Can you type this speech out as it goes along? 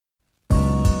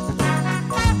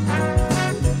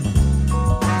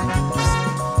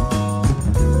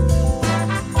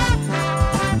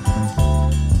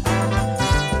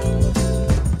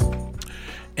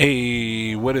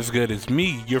Hey, what is good? It's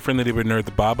me, your friendly neighbor nerd,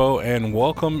 the Bobo, and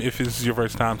welcome if this is your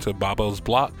first time to Bobo's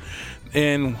Block.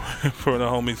 And for the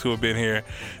homies who have been here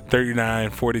 39,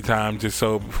 40 times just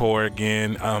so before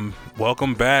again,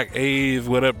 welcome back. Hey,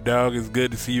 what up, dog? It's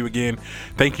good to see you again.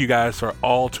 Thank you guys for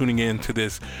all tuning in to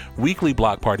this weekly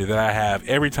block party that I have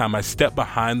every time I step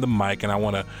behind the mic, and I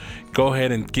want to go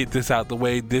ahead and get this out the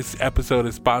way. This episode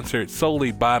is sponsored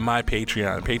solely by my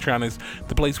Patreon. Patreon is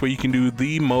the place where you can do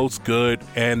the most good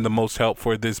and the most help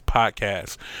for this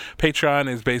podcast. Patreon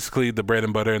is basically the bread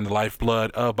and butter and the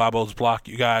lifeblood of Bobo's Block.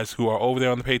 You guys who are over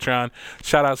there on the Patreon,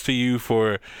 shout outs to you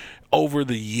for over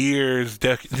the years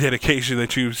dedication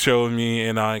that you've shown me,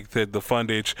 and the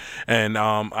fundage, and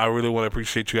I really want to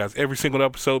appreciate you guys every single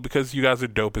episode because you guys are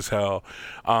dope as hell.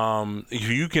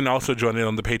 You can also join in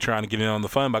on the Patreon and get in on the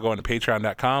fun by going to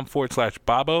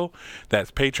patreon.com/Bobo.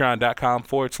 That's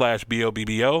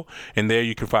patreon.com/BOBBO, and there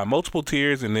you can find multiple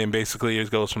tiers, and then basically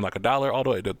it goes from like $1 all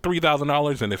the way to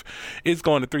 $3,000, and if it's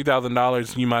going to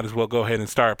 $3,000, you might as well go ahead and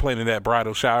start planning that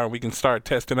bridal shower, and we can start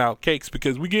testing out cakes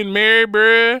because we getting married,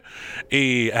 bruh.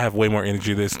 Hey, I have way more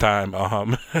energy this time.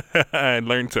 I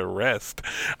learned to rest.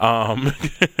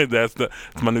 That's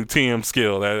my new TM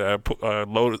skill. That I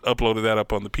uploaded that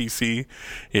up on the PC.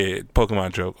 Yeah,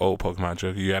 Pokemon joke. Old Pokemon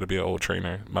joke. You got to be an old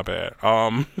trainer. My bad.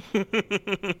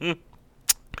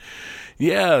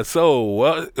 Yeah,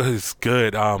 so it's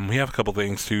good. We have a couple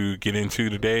things to get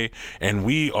into today, and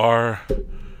we're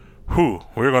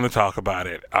going to talk about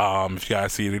it. If you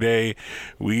guys see today,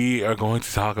 we are going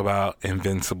to talk about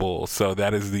Invincible. So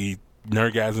that is the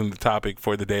Nerdgasm, the topic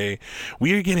for the day.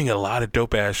 We are getting a lot of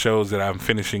dope ass shows that I'm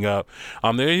finishing up.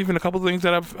 There are even a couple of things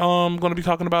that I'm going to be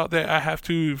talking about that I have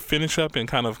to finish up and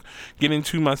kind of get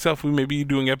into myself. We may be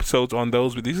doing episodes on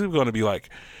those, but these are going to be like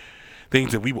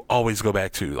things that we will always go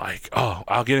back to. Like,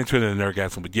 I'll get into it in the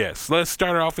Nerdgasm, but yes, let's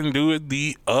start off and do it.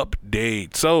 The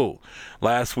update. So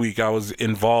last week I was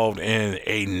involved in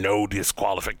a no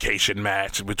disqualification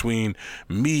match between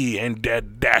me and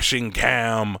that dashing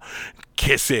Cam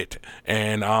Kiss It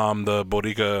and the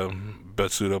Bodica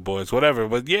Batsuda boys, whatever.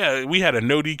 But yeah, we had a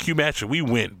no DQ match and we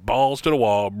went balls to the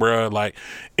wall, bruh. Like,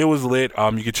 it was lit.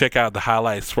 You can check out the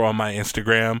highlights from my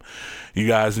Instagram. You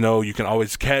guys know you can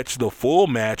always catch the full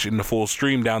match in the full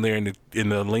stream down there in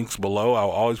the links below. I'll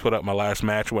always put up my last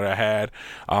match what I had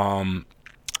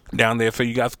down there, so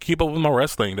you guys keep up with my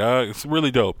wrestling, dog. It's really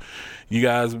dope. You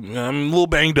guys, I'm a little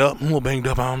banged up.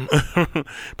 I'm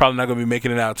probably not gonna be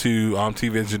making it out to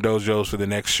T-Vengeance Dojos for the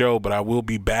next show, but I will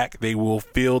be back. They will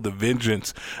feel the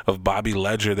vengeance of Bobby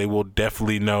Ledger. They will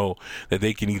definitely know that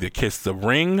they can either kiss the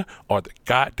ring or the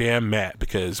goddamn mat,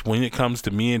 because when it comes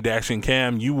to me and Dashing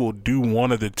Cam, you will do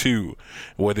one of the two,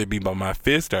 whether it be by my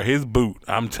fist or his boot.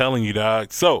 I'm telling you,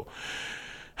 dog. So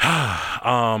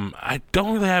I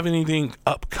don't really have anything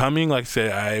upcoming. Like I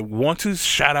said, I want to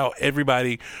shout out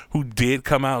everybody who did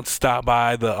come out and stop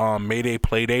by the Mayday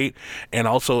Playdate, and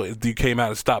also if you came out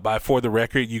and stopped by for the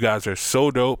record, you guys are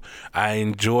so dope. I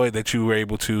enjoy that you were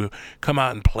able to come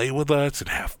out and play with us and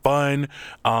have fun.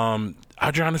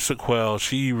 Adriana Sequel,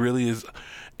 she really is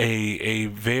a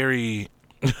very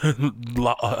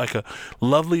like a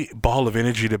lovely ball of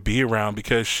energy to be around,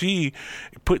 because she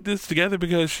put this together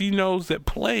because she knows that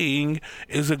playing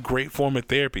is a great form of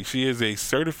therapy. She is a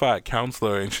certified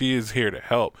counselor and she is here to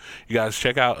help. You guys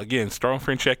check out, again, Strong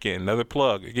Friend Check-In, another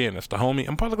plug. Again, that's the homie.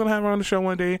 I'm probably gonna have her on the show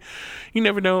one day. You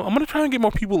never know. I'm gonna try and get more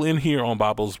people in here on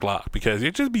Bobo's Block, because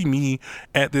it just be me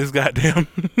at this goddamn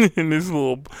in this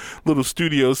little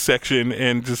studio section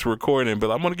and just recording. But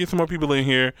I'm gonna get some more people in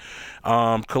here,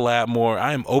 collab more.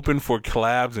 I am open for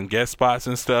collabs and guest spots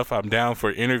and stuff. I'm down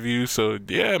for interviews. So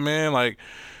yeah, man, like,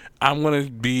 I'm going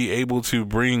to be able to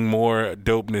bring more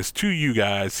dopeness to you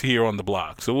guys here on the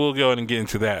block. So we'll go ahead and get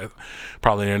into that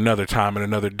probably another time and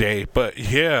another day. But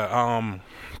yeah,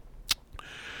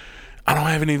 I don't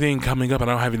have anything coming up. I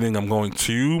don't have anything I'm going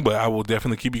to, but I will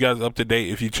definitely keep you guys up to date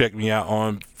if you check me out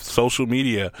on social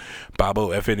media. Bobo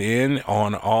FNN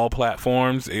on all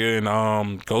platforms, and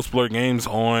Ghost Blur Games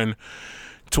on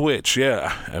Twitch.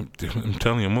 Yeah, I'm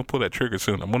telling you, I'm gonna pull that trigger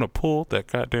soon. I'm gonna pull that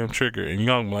goddamn trigger, and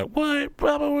y'all gonna be like, what?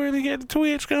 Bobo really got the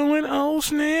Twitch going? Oh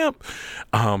snap!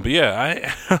 But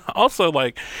yeah, I also,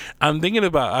 like, I'm thinking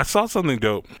about. I saw something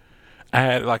dope. I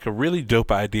had like a really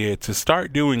dope idea to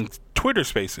start doing Twitter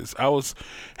Spaces. I was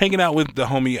hanging out with the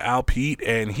homie Al Pete,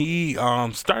 and he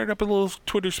started up a little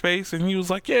Twitter space, and he was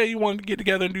like, yeah, you wanted to get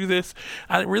together and do this.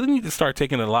 I really need to start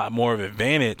taking a lot more of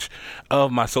advantage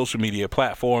of my social media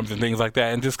platforms and things like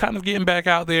that, and just kind of getting back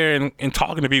out there and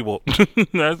talking to people.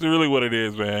 That's really what it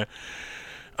is, man.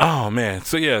 Oh man,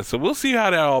 so yeah, so we'll see how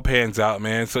that all pans out,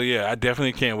 man. So yeah, I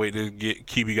definitely can't wait to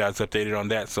keep you guys updated on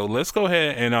that. So let's go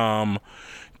ahead and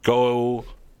go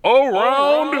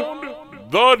around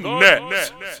the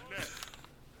net.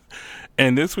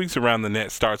 And this week's Around the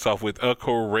Net starts off with a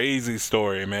crazy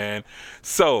story, man.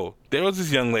 So there was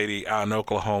this young lady out in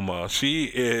Oklahoma.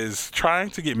 She is trying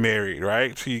to get married,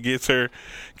 right? She gets her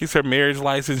marriage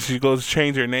license. She goes to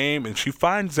change her name, and she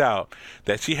finds out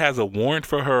that she has a warrant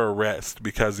for her arrest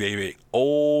because they have an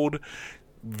old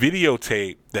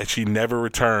videotape that she never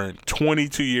returned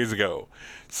 22 years ago.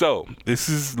 So this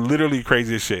is literally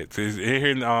crazy as shit. It's here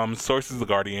in sources The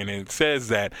Guardian, and it says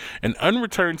that an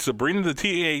unreturned Sabrina the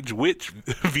Teenage Witch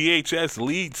VHS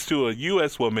leads to a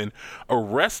U.S. woman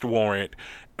arrest warrant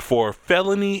for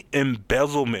felony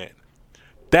embezzlement.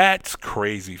 That's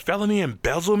crazy. Felony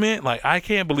embezzlement? Like, I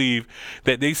can't believe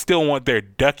that they still want their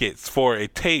ducats for a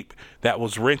tape that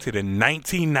was rented in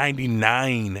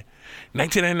 1999.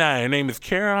 1999. Her name is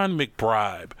Karen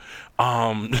McBride.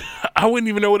 I wouldn't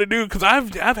even know what to do because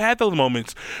I've had those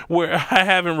moments where I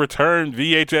haven't returned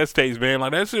VHS tapes, man.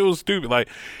 Like, that shit was stupid. Like,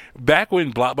 back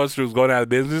when Blockbuster was going out of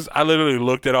business, I literally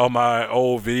looked at all my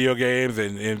old video games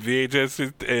and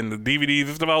VHS and the DVDs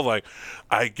and stuff. I was like,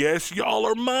 I guess y'all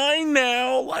are mine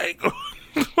now. Like,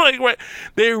 like what?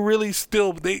 They really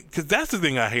still because that's the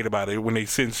thing I hate about it when they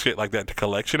send shit like that to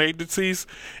collection agencies.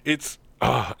 It's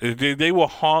they will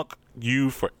honk you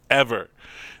forever.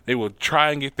 They will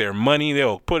try and get their money. They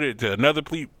will put it to another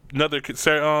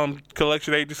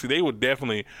collection agency. They will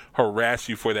definitely harass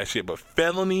you for that shit. But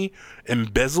felony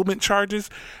embezzlement charges,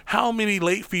 how many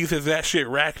late fees has that shit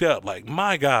racked up? Like,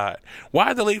 my God, why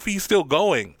are the late fees still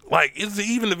going? Like, is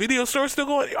even the video store still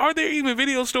going? Are there even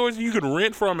video stores you can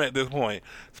rent from at this point?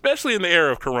 Especially in the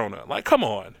era of Corona. Like, come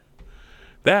on.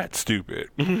 That's stupid.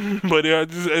 But I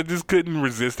just couldn't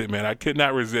resist it, man. I could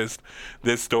not resist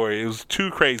this story. It was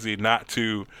too crazy not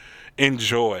to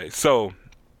enjoy. So,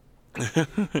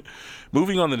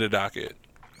 moving on to the docket.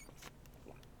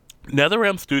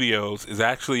 NetherRealm Studios is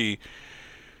actually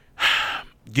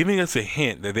giving us a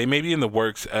hint that they may be in the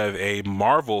works of a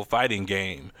Marvel fighting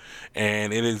game,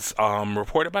 and it is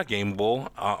reported by Gaming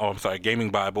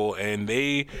Bible, and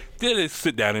they did a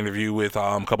sit-down interview with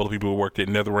a couple of people who worked at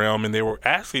NetherRealm, and they were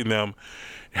asking them,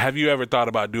 have you ever thought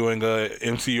about doing a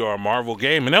MCU or a Marvel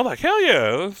game? And they're like, hell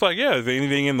yeah. It's like, yeah, is there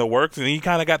anything in the works? And he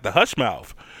kind of got the hush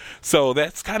mouth. So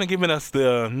that's kind of giving us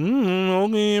the,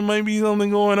 okay, it might be something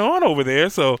going on over there.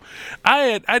 So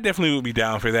I definitely would be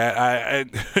down for that.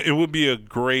 It would be a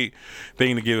great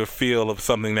thing to get a feel of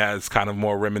something that is kind of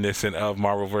more reminiscent of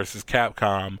Marvel versus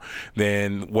Capcom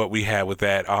than what we had with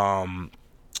that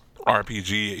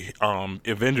RPG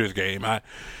Avengers game.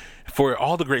 For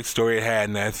all the great story it had,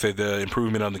 and I said the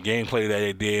improvement on the gameplay that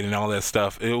it did and all that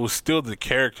stuff, it was still the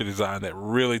character design that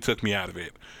really took me out of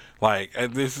it. Like,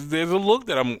 there's a look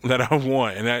that I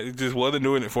want, and it just wasn't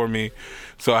doing it for me,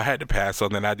 so I had to pass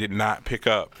on that. I did not pick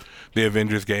up the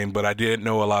Avengers game, but I did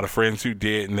know a lot of friends who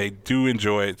did, and they do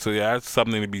enjoy it. So yeah, that's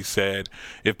something to be said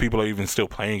if people are even still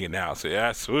playing it now. So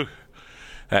yeah,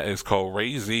 that is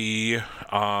crazy.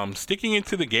 Sticking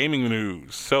into the gaming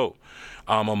news, so.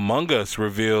 Among Us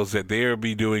reveals that they'll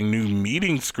be doing new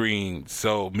meeting screens.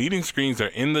 So meeting screens are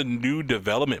in the new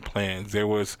development plans. There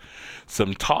was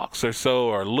some talks or so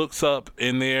or looks up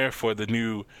in there for the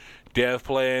new dev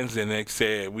plans, and they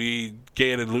said we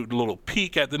get a little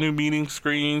peek at the new meeting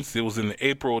screens. It was in the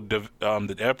April dev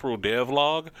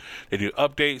log. They do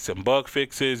updates and bug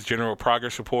fixes, general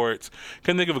progress reports.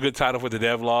 Couldn't think of a good title for the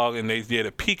dev log, and they did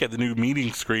a peek at the new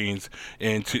meeting screens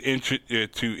and to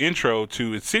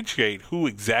accentuate who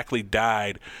exactly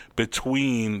died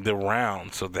between the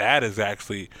rounds. So that is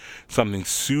actually something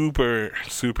super,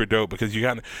 super dope because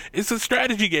it's a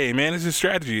strategy game, man. It's a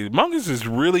strategy. Among Us is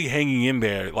really hanging in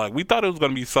there. Like, we thought it was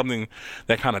going to be something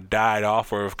that kind of died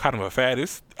off or kind of a fad.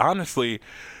 It's honestly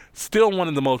still one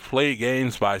of the most played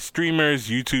games by streamers,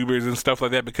 YouTubers, and stuff like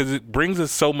that because it brings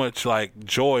us so much like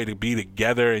joy to be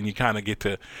together, and you kind of get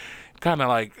to kind of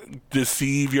like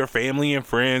deceive your family and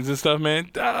friends and stuff, man.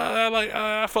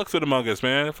 I fucks with Among Us,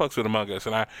 man. I fucks with Among Us,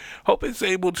 and I hope it's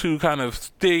able to kind of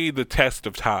stay the test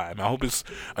of time. I hope it's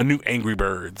a new Angry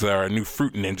Birds or a new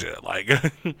Fruit Ninja, like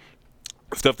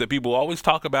stuff that people always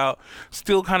talk about,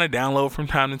 still kind of download from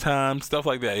time to time, stuff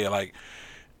like that. Yeah, like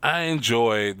I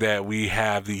enjoy that we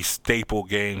have these staple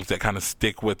games that kind of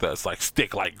stick with us,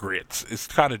 stick like grits. It's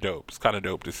kind of dope. It's kind of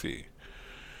dope to see.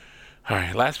 All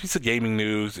right, last piece of gaming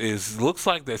news looks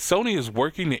like that Sony is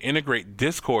working to integrate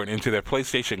Discord into their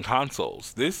PlayStation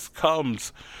consoles. This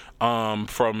comes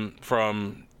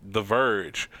from The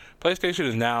Verge, PlayStation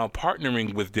is now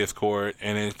partnering with Discord,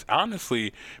 and it's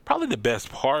honestly probably the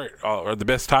best part or the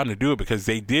best time to do it because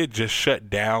they did just shut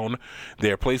down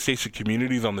their PlayStation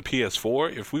communities on the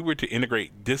PS4. If we were to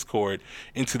integrate Discord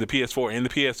into the PS4 and the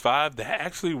PS5, that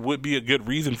actually would be a good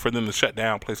reason for them to shut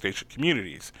down PlayStation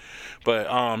communities. But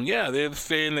yeah, they're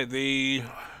saying that they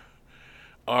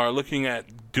are looking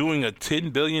at doing a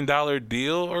 $10 billion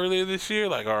deal earlier this year.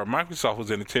 Like, our Microsoft was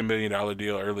in a $10 billion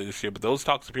deal earlier this year, but those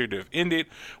talks appear to have ended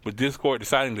with Discord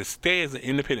deciding to stay as an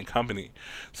independent company.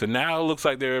 So now it looks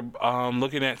like they're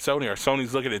looking at Sony, or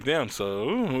Sony's looking at them. So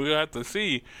we'll have to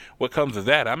see what comes of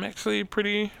that. I'm actually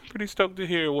pretty stoked to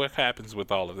hear what happens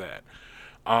with all of that.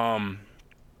 I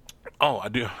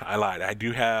lied. I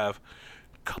do have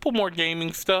a couple more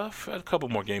gaming stuff.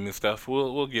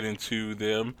 We'll get into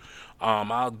them.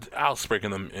 I'll sprinkle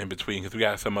them in between because we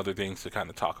got some other things to kind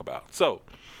of talk about. So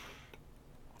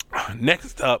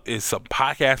next up is some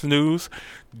podcast news.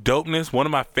 Dopeness. One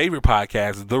of my favorite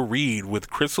podcasts, The Read, with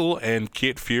Crystal and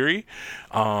Kid Fury.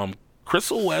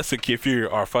 Crystal West and Kid Fury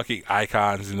are fucking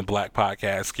icons in the black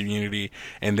podcast community,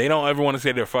 and they don't ever want to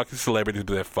say they're fucking celebrities,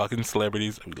 but they're fucking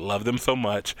celebrities. We love them so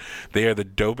much. They are the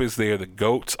dopest. They are the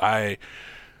goats. I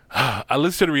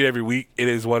listen to Read every week. It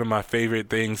is one of my favorite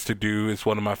things to do. It's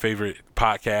one of my favorite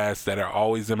podcasts that are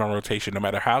always in my rotation. No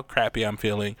matter how crappy I'm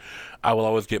feeling, I will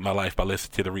always get my life by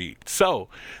listening to The Read. So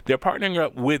they're partnering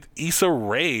up with Issa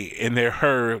Rae in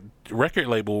her record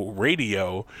label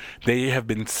Radio. They have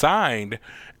been signed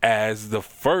as the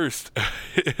first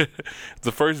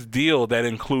deal that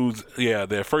includes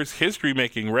their first history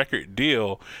making record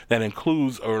deal that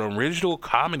includes an original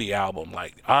comedy album.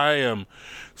 Like, I am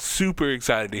super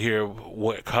excited to hear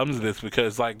what comes of this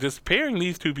because, like, just pairing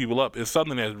these two people up is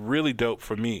something that's really dope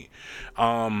for me.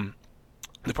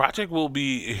 The project will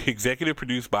be executive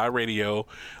produced by Radio,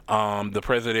 the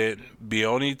president,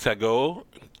 Bioni Tago,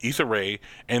 Issa Rae,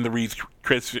 and the Reed's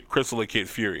Crystal and Kid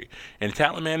Fury. And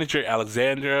talent manager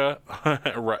Alexandra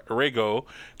Rego,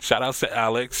 shout out to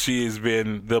Alex. She has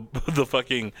been the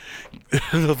fucking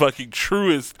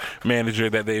truest manager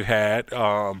that they've had.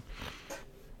 The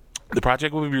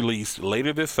project will be released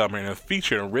later this summer and will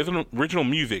feature original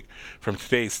music from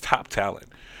today's top talent.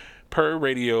 Per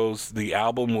Radio's, the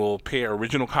album will pair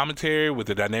original commentary with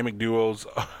the dynamic duos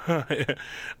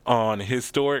on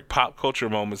historic pop culture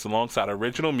moments alongside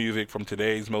original music from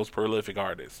today's most prolific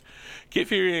artists. Kid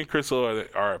Fury and Crystal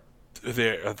are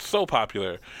so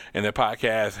popular, and their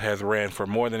podcast has ran for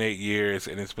more than 8 years,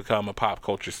 and it's become a pop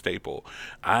culture staple.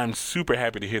 I'm super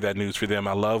happy to hear that news for them.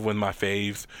 I love when my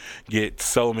faves get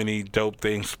so many dope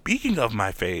things. Speaking of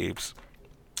my faves,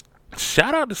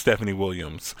 shout out to Stephanie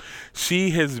Williams. She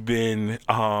has been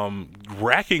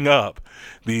racking up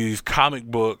these comic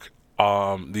book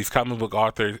author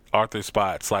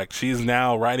spots. Like, she's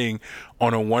now writing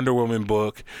on a Wonder Woman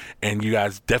book, and you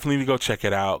guys definitely need to go check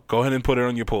it out. Go ahead and put it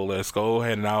on your pull list. Go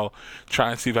ahead and I'll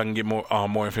try and see if I can get more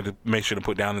information to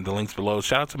put down in the links below.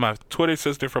 Shout out to my Twitter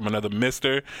sister from another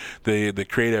mister, the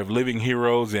creator of Living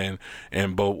Heroes and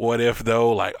But What If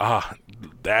Though. Like,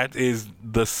 that is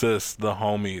the sis, the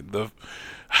homie.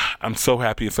 I'm so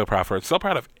happy and so proud for her. So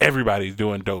proud of everybody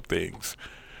doing dope things.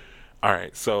 All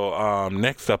right, so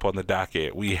next up on the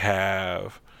docket, we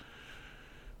have,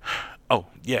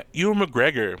 Ewan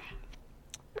McGregor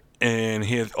and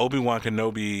his Obi-Wan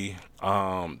Kenobi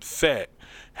set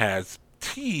has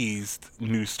teased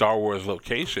new Star Wars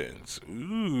locations.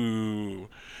 Ooh.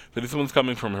 So this one's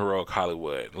coming from Heroic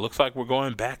Hollywood. It looks like we're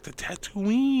going back to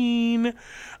Tatooine.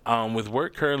 With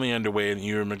work currently underway in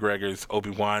Ewan McGregor's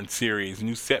Obi-Wan series,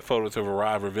 new set photos have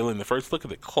arrived revealing the first look at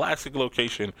the classic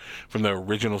location from the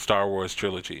original Star Wars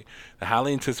trilogy. The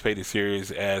highly anticipated series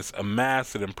has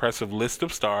amassed an impressive list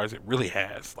of stars. It really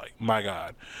has. Like, my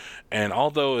God. And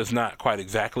although it's not quite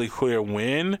exactly clear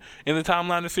when in the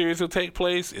timeline the series will take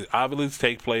place, it obviously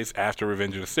takes place after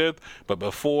Revenge of the Sith, but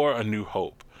before A New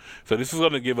Hope. So this is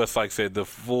going to give us, like I said, the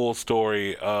full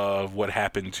story of what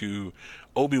happened to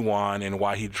Obi-Wan and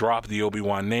why he dropped the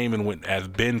Obi-Wan name and went as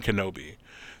Ben Kenobi.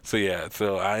 So yeah,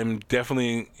 I'm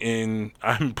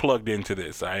plugged into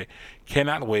this. I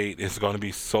cannot wait. It's going to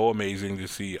be so amazing to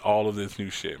see all of this new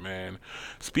shit, man.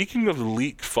 Speaking of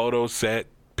leaked photo set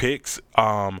pics,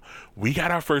 we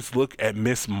got our first look at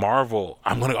Miss Marvel.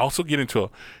 I'm going to also get into a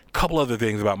couple other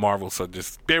things about Marvel, so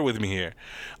just bear with me here.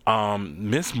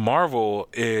 Miss Marvel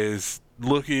is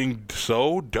looking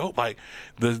so dope. Like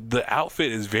the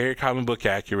outfit is very comic book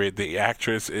accurate. The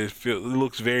actress it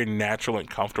looks very natural and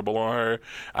comfortable on her.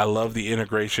 I love the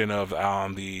integration of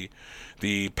the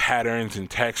patterns and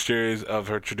textures of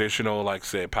her traditional, like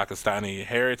said, Pakistani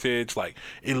heritage. Like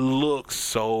it looks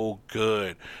so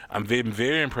good. I'm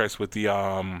very impressed with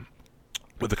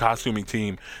the costuming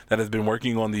team that has been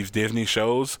working on these Disney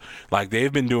shows. Like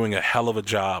they've been doing a hell of a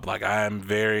job. Like I'm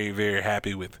very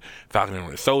happy with Falcon and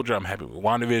Winter Soldier. I'm happy with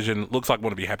WandaVision. Looks like I'm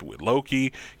going to be happy with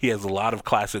Loki. He has a lot of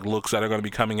classic looks that are going to be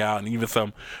coming out, and even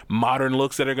some modern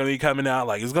looks that are going to be coming out.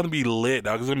 Like it's going to be lit,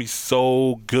 dog. It's going to be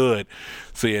so good.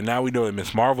 So yeah, now we know that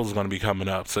Miss Marvel is going to be coming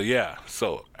up. So yeah,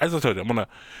 so as I told you, I'm going to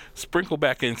sprinkle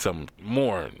back in some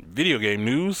more video game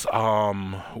news.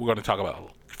 We're going to talk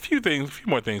about a few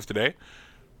more things today.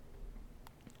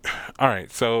 All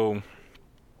right, so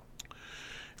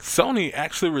Sony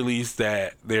actually released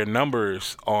that their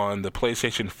numbers on the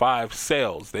PlayStation 5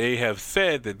 sales. They have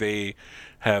said that they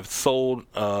have sold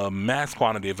a mass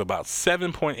quantity of about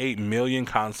 7.8 million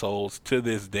consoles to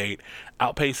this date,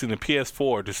 outpacing the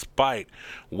PS4 despite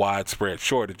widespread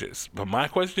shortages. But my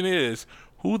question is,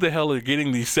 who the hell are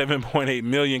getting these 7.8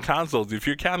 million consoles? If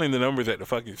you're counting the numbers that the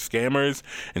fucking scammers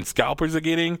and scalpers are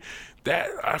getting, that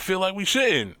I feel like we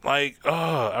shouldn't. Like,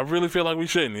 I really feel like we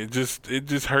shouldn't. It just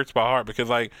hurts my heart because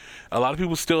like a lot of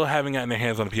people still haven't gotten their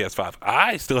hands on the PS5.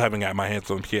 I still haven't got my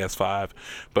hands on the PS5,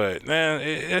 but man,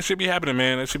 it should be happening,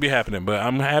 man. It should be happening. But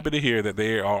I'm happy to hear that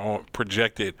they are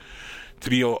projected to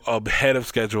be ahead of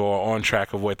schedule or on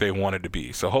track of what they wanted to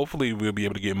be. So hopefully we'll be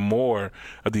able to get more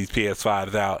of these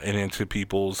PS5s out and into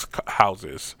people's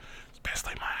houses,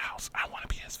 especially my house. I want a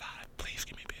PS5. Please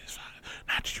give me a PS5.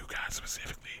 Not to you guys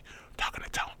specifically. I'm talking to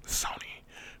Sony.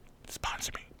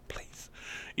 Sponsor me, please.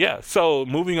 Yeah, so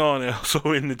moving on,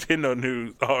 also in Nintendo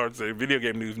news, or video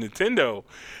game news, Nintendo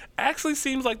actually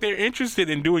seems like they're interested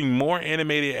in doing more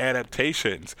animated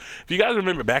adaptations. If you guys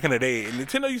remember back in the day,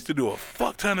 Nintendo used to do a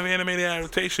fuck ton of animated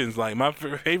adaptations. Like my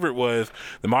favorite was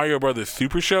the Mario Brothers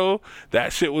Super Show.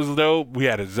 That shit was dope. We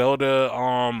had a Zelda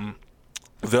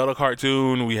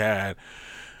cartoon. We had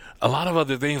a lot of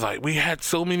other things. Like we had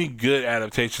so many good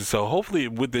adaptations. So hopefully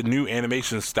with the new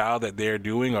animation style that they're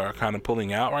doing or kind of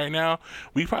pulling out right now,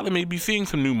 we probably may be seeing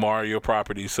some new Mario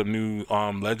properties, some new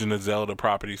Legend of Zelda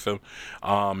properties, some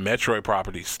Metroid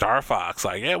properties, Star Fox.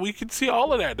 Like yeah, we could see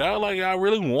all of that, dog. Like I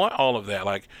really want all of that.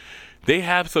 Like they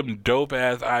have some dope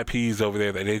ass IPs over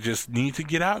there that they just need to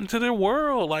get out into their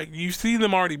world. Like you see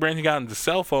them already branching out into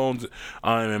cell phones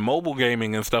and mobile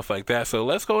gaming and stuff like that. So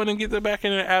let's go in and get them back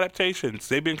into adaptations.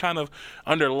 They've been kind of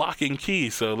under lock and key.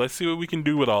 So let's see what we can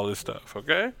do with all this stuff.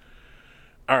 Okay.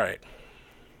 All right.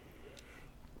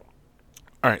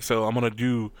 So I'm gonna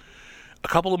do a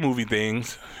couple of movie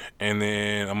things, and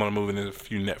then I'm gonna move into a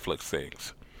few Netflix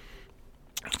things.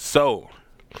 So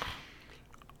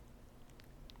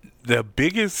the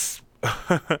biggest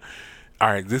all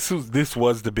right, this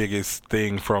was the biggest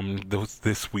thing from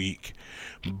this week,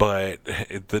 but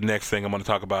the next thing I'm going to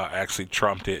talk about actually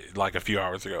trumped it like a few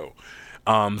hours ago.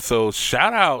 So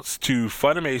shout outs to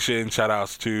Funimation, shout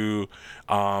outs to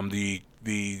the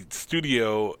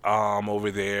studio over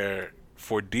there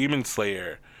for Demon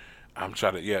Slayer. I'm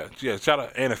trying to, shout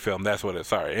out Aniplex, that's what it is,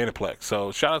 sorry, Aniplex.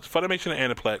 So shout out to Funimation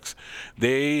and Aniplex.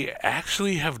 They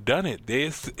actually have done it.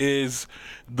 This is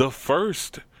the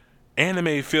first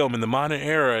anime film in the modern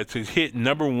era to hit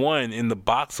 #1 in the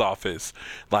box office.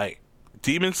 Like,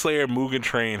 Demon Slayer Mugen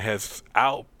Train has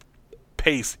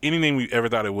outpaced anything we ever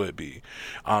thought it would be.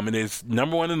 It is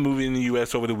 #1 in the movie in the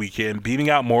U.S. over the weekend, beating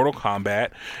out Mortal Kombat,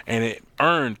 and it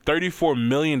earned $34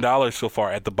 million so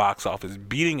far at the box office,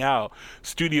 beating out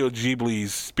Studio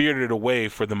Ghibli's Spirited Away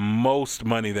for the most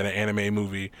money that an anime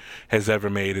movie has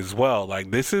ever made as well. Like,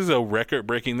 this is a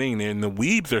record-breaking thing, and the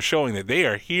weebs are showing that they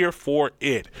are here for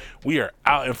it. We are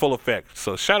out in full effect.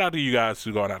 So shout out to you guys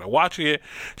who's going out and watching it.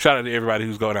 Shout out to everybody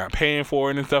who's going out and paying for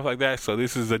it and stuff like that. So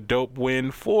this is a dope win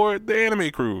for the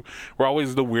anime crew. We're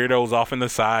always the weirdos off in the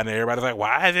side, and everybody's like,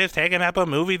 why is this taking up a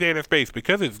movie theater space?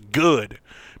 Because it's good.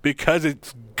 Because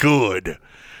it's good.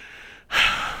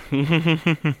 I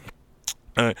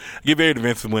get very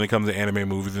defensive when it comes to anime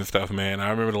movies and stuff, man. I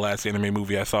remember the last anime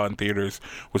movie I saw in theaters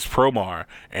was Promare,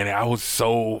 and I was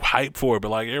so hyped for it. But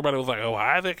like everybody was like, "Oh,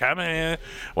 why is it coming?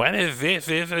 What is this?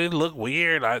 It look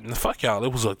weird." Fuck y'all.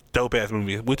 It was a dope ass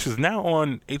movie, which is now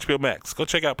on HBO Max. Go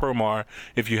check out Promare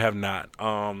if you have not.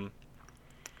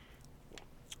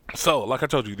 So, like I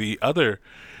told you, the other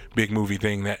big movie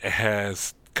thing that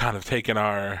has kind of taken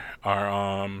our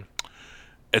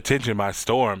attention by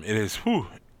storm, it is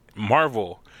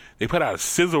Marvel. They put out a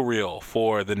sizzle reel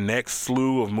for the next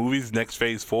slew of movies, next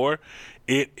phase 4.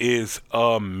 It is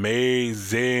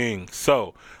amazing.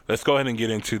 So let's go ahead and get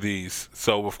into these.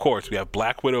 So of course we have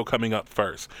Black Widow coming up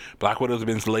first. Black Widow's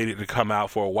been slated to come out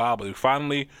for a while, but we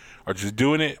finally are just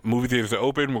doing it. Movie theaters are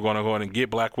open. We're going to go ahead and get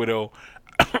Black Widow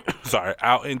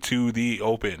out into the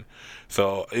open.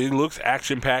 So it looks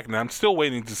action packed, and I'm still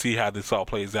waiting to see how this all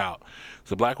plays out.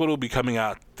 So Black Widow will be coming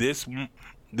out this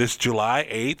July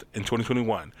 8th in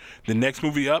 2021. The next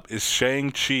movie up is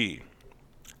Shang-Chi.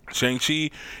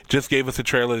 Shang-Chi just gave us a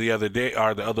trailer the other day,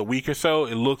 or the other week or so.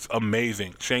 It looks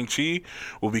amazing. Shang-Chi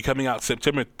will be coming out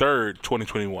September 3rd,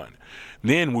 2021.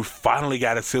 Then we finally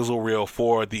got a sizzle reel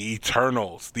for The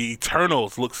Eternals. The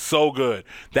Eternals looks so good.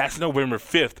 That's November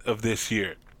 5th of this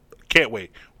year. Can't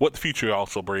wait. What the Future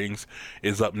also brings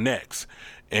is up next.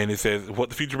 And it says, what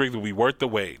the future brings will be worth the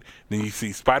wait. Then you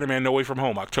see Spider-Man No Way From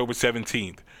Home, October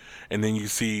 17th. And then you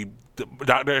see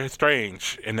Doctor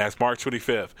Strange, and that's March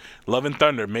 25th. Love and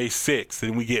Thunder, May 6th.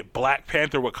 Then we get Black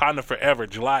Panther Wakanda Forever,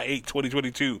 July 8th,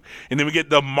 2022. And then we get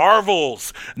The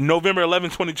Marvels, November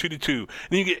 11th, 2022.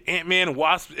 Then you get Ant-Man,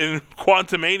 Wasp, and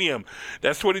Quantumanium.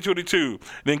 That's 2022.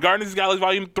 Then Guardians of the Galaxy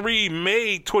Volume 3,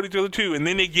 May 2022. And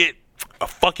then they get a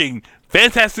fucking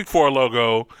Fantastic Four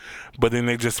logo, but then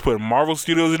they just put Marvel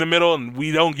Studios in the middle, and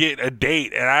we don't get a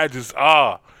date. And I just,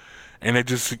 and it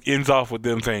just ends off with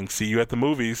them saying, see you at the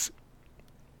movies.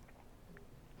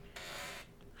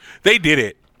 They did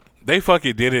it. They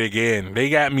fucking did it again. They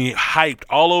got me hyped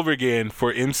all over again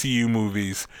for MCU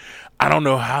movies. I don't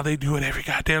know how they do it every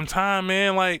goddamn time,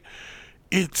 man. Like,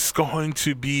 it's going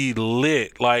to be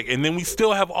lit. Like, and then we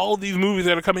still have all of these movies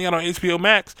that are coming out on HBO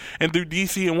Max and through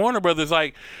DC and Warner Brothers.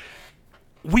 Like,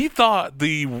 we thought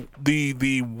the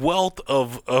wealth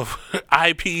of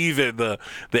IPs and the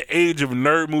age of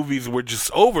nerd movies were just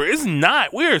over. It's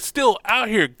not. We're still out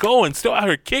here going, still out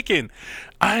here kicking.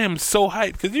 I am so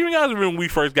hyped because you guys remember when we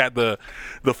first got the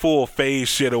full phase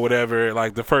shit or whatever,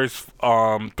 like the first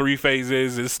 3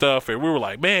 phases and stuff, and we were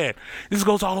like, man, this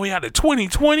goes all the way out to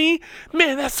 2020.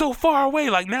 Man, that's so far away.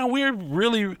 Like now we're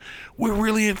really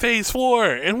in phase 4,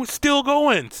 and we're still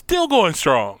going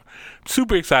strong.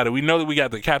 Super excited. We know that we got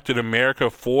the Captain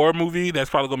America 4 movie that's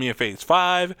probably gonna be in phase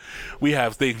 5. We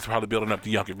have things probably building up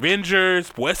the Young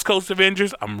Avengers, West Coast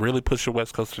Avengers. I'm really pushing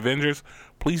West Coast Avengers.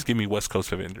 Please give me West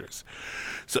Coast Avengers.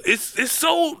 So it's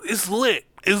lit.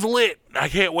 It's lit. I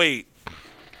can't wait.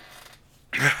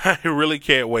 I really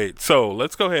can't wait. So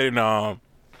let's go ahead and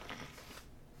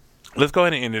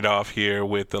end it off here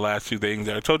with the last 2 things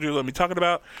that I told you we're gonna be talking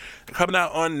about. They're coming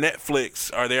out on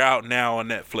Netflix, or they're out now on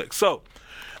Netflix. So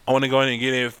I want to go ahead and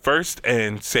get in first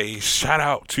and say shout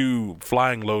out to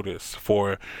Flying Lotus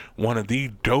for one of the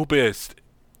dopest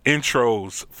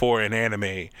intros for an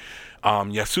anime.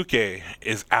 Yasuke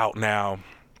is out now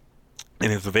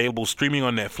and is available streaming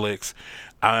on Netflix.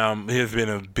 It has been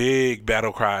a big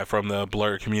battle cry from the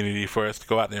Blur community for us to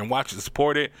go out there and watch it,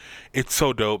 support it. It's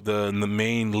so dope. The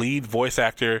main lead voice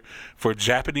actor for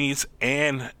Japanese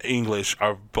and English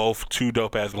are both 2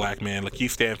 dope ass black men. Lakeith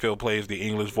Stanfield plays the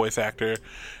English voice actor,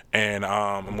 and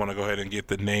I'm gonna go ahead and get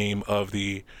the name of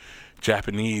the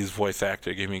Japanese voice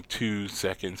actor. Give me 2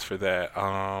 seconds for that.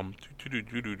 I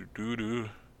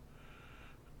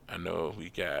know we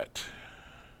got.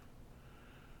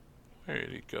 Where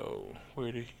did he go?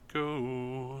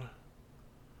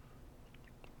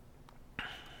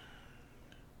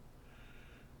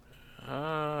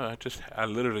 I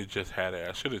literally just had it.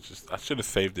 I should have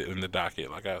saved it in the docket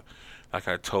like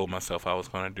I told myself I was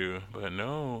gonna do. But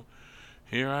no,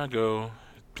 here I go.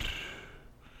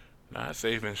 Not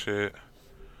saving shit.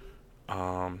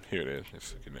 Here it is.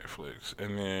 Let's look at Netflix.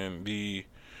 And then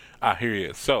here he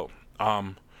is. So,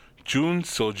 Jun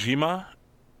Sojima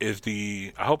is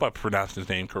I hope I pronounced his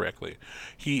name correctly.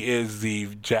 He is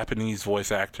the Japanese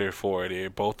voice actor for it. They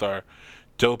both are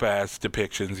dope ass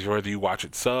depictions. Whether you watch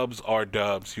it subs or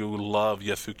dubs, you love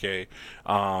Yasuke.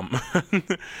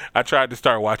 I tried to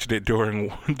start watching it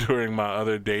during my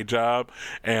other day job,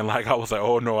 and like I was like,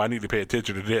 oh no, I need to pay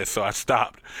attention to this, so I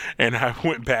stopped and I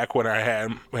went back when I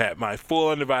had my full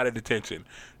undivided attention.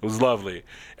 It was lovely.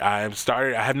 I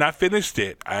have not finished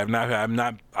it. I'm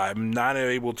not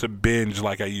able to binge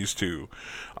like I used to.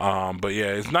 But yeah,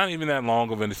 it's not even that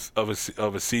long of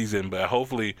a season. But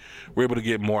hopefully, we're able to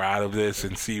get more out of this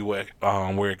and see where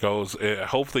it goes.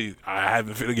 Hopefully, I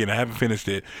haven't finished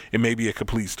it. It may be a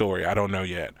complete story. I don't know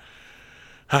yet.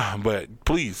 But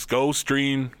please go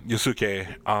stream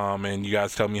Yasuke. And you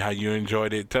guys tell me how you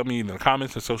enjoyed it. Tell me in the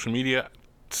comments and social media.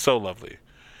 It's so lovely.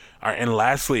 All right, and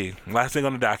last thing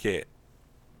on the docket,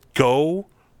 go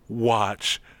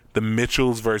watch The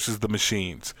Mitchells versus the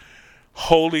Machines.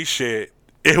 Holy shit,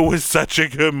 It was such a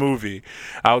good movie.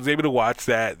 I was able to watch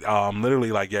that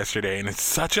literally like yesterday, and it's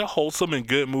such a wholesome and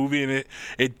good movie, and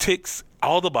it ticks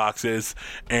all the boxes,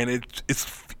 and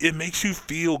it makes you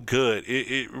feel good.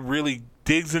 It really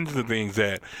digs into the things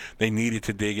that they needed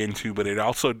to dig into, but it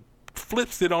also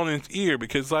flips it on its ear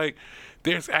because like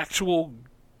there's actual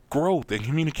growth and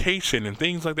communication and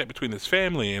things like that between this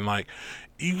family, and like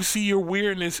you see your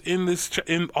weirdness in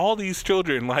in all these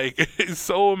children. Like it's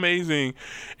so amazing.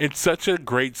 It's such a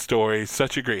great story,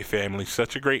 such a great family,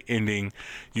 such a great ending.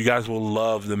 You guys will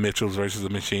love The Mitchells versus the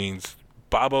Machines.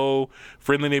 Bobo,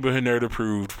 Friendly Neighborhood Nerd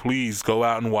approved. Please go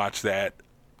out and watch that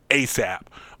ASAP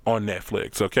on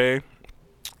Netflix, okay?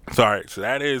 Sorry, so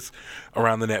that is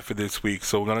around the net for this week.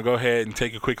 So we're going to go ahead and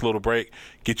take a quick little break,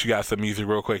 get you guys some music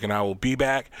real quick, and I will be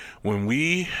back when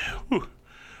we're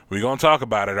going to talk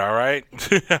about it, all right?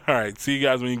 All right, see you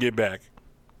guys when you get back.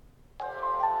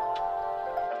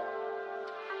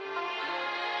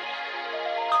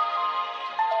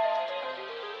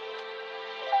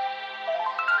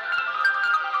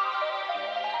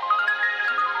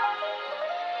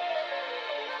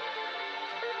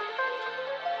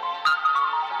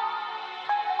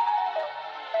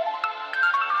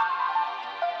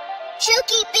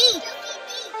 Chucky B.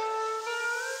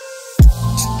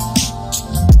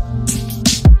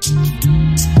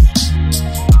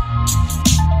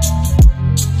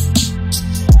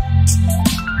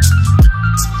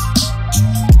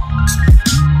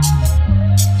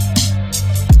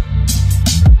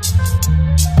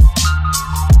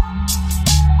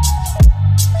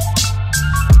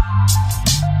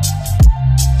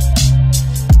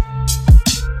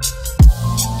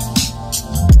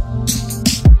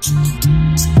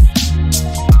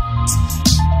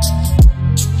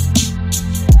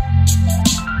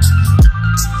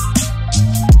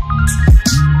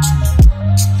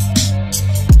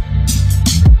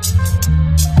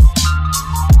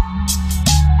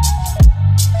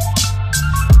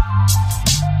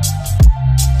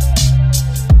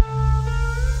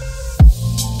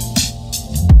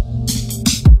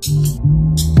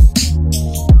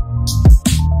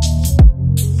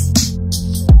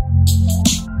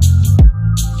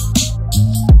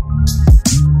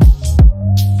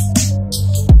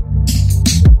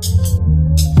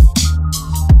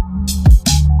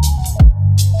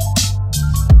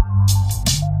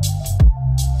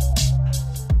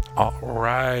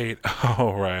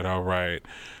 All right.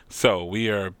 So we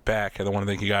are back, and I want to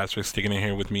thank you guys for sticking in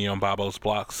here with me on Bobo's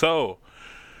Block. So,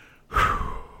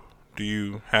 do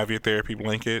you have your therapy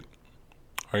blanket?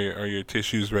 Are your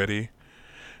tissues ready?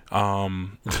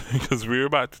 Because we're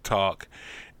about to talk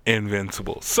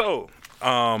Invincible. So,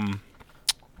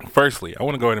 firstly, I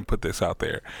want to go ahead and put this out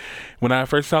there. When I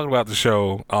first talked about the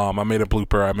show, I made a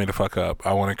blooper. I made a fuck up.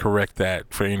 I want to correct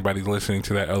that for anybody listening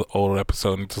to that old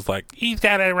episode and just like, he's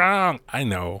got it wrong. I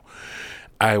know.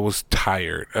 I was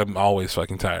tired. I'm always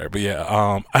fucking tired. But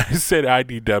yeah, I said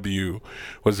IDW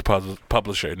was the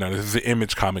publisher. No, this is an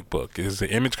Image comic book. It is an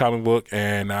Image comic book,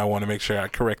 and I want to make sure I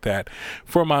correct that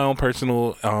for my own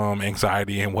personal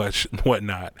anxiety and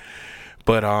whatnot.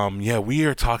 But yeah, we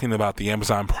are talking about the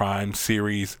Amazon Prime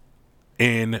series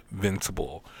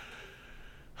Invincible.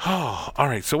 Oh, all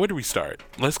right. So where do we start?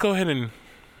 Let's go ahead and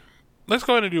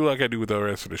do like I do with the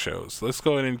rest of the shows. Let's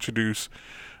go ahead and introduce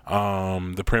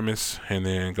the premise, and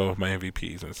then go with my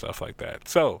MVPs and stuff like that.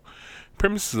 So,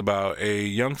 premise is about a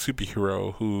young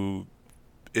superhero who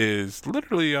is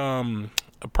literally a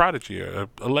prodigy, a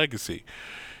legacy.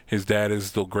 His dad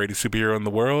is the greatest superhero in the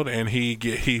world, and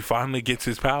he finally gets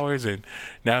his powers, and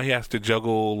now he has to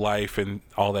juggle life and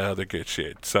all that other good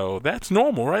shit. So that's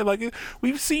normal, right? Like,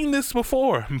 we've seen this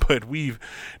before, but we've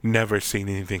never seen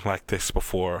anything like this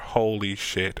before. Holy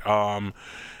shit.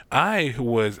 I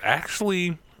was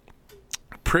actually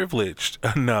privileged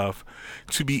enough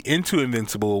to be into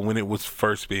Invincible when it was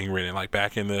first being written, like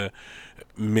back in the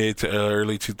mid to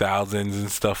early 2000s and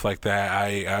stuff like that.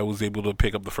 I was able to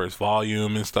pick up the first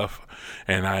volume and stuff,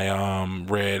 and I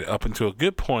read up until a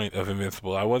good point of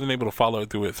Invincible. I wasn't able to follow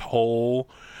it through its whole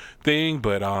thing,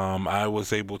 but I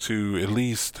was able to at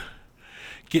least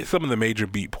get some of the major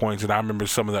beat points. And I remember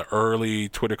some of the early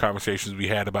Twitter conversations we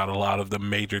had about a lot of the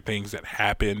major things that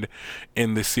happened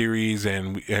in the series,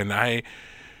 and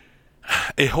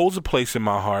it holds a place in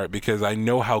my heart because I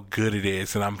know how good it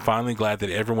is, and I'm finally glad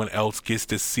that everyone else gets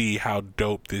to see how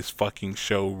dope this fucking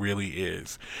show really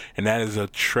is, and that is a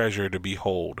treasure to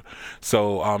behold.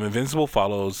 So Invincible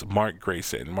follows Mark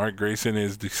Grayson. Mark Grayson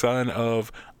is the son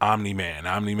of Omni-Man.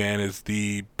 Omni-Man is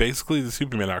basically the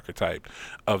Superman archetype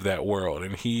of that world,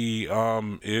 and he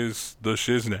is the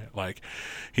shiznit. Like,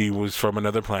 he was from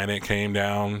another planet, came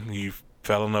down, he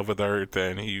fell in love with Earth,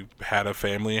 and he had a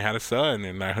family and had a son,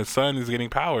 and now his son is getting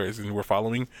powers, and we're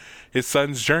following his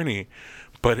son's journey.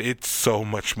 But it's so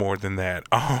much more than that.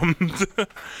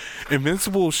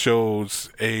 Invincible shows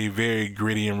a very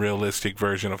gritty and realistic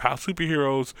version of how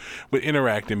superheroes would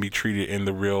interact and be treated in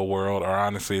the real world, or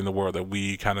honestly in the world that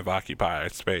we kind of occupy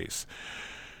as space.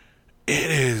 It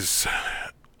is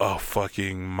a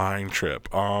fucking mind trip.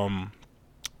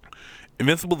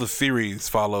 Invincible the series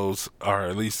follows, or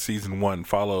at least season 1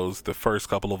 follows, the first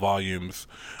couple of volumes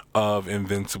of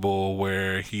Invincible,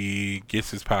 where he gets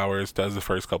his powers, does the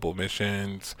first couple of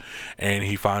missions, and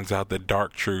he finds out the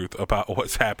dark truth about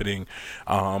what's happening,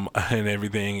 and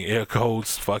everything. It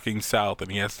goes fucking south,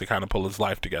 and he has to kind of pull his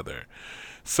life together.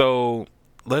 So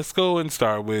let's go and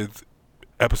start with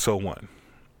episode 1.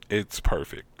 It's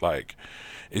perfect. Like,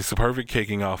 it's the perfect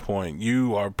kicking off point.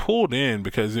 You are pulled in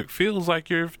because it feels like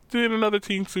you're in another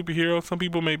teen superhero. Some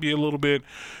people may be a little bit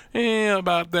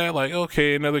about that. Like,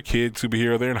 okay, another kid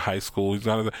superhero. They're in high school. He's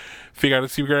going to figure out a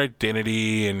secret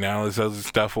identity and all this other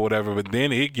stuff or whatever. But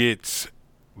then it gets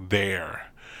there.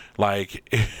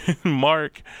 Like,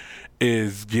 Mark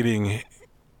is getting...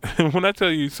 When I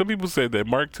tell you, some people said that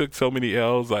Mark took so many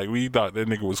L's, like, we thought that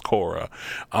nigga was Korra.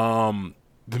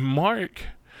 Mark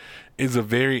is a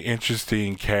very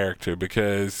interesting character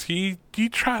because he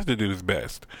tries to do his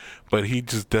best, but he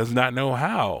just does not know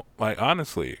how. Like,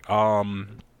 honestly,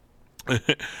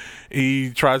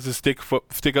 he tries to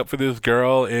stick up for this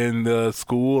girl in the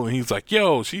school, and he's like,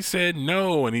 "Yo, she said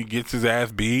no," and he gets his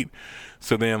ass beat.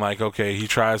 So then, like, okay, he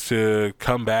tries to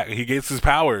come back. He gets his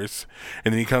powers,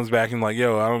 and then he comes back and like,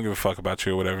 "Yo, I don't give a fuck about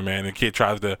you or whatever, man." And the kid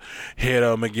tries to hit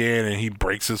him again, and he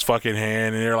breaks his fucking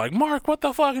hand. And they're like, "Mark, what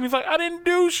the fuck?" And he's like, "I didn't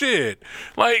do shit."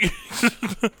 Like,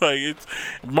 like it's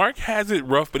Mark has it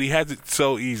rough, but he has it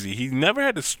so easy. He never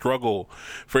had to struggle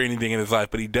for anything in his life,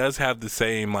 but he does have the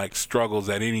same like struggles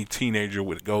that any teenager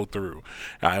would go through.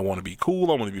 I want to be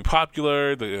cool. I want to be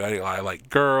popular. I like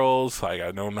girls. Like, I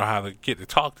don't know how to get to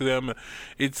talk to them.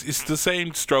 It's the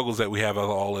same struggles that we have as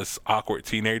all as awkward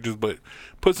teenagers, but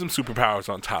put some superpowers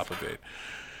on top of it.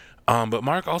 But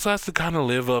Mark also has to kind of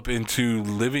live up into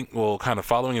kind of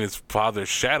following in his father's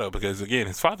shadow, because again,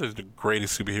 his father's the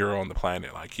greatest superhero on the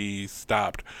planet. Like, he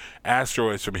stopped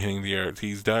asteroids from hitting the Earth.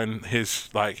 He's done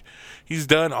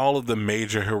all of the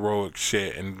major heroic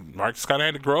shit, and Mark's kind of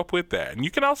had to grow up with that. And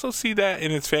you can also see that in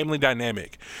his family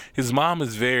dynamic. His mom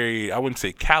is very, I wouldn't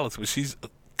say callous, but she's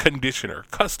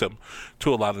custom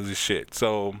to a lot of this shit.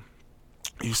 So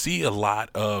you see a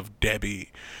lot of Debbie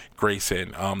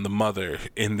Grayson, the mother,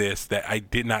 in this that I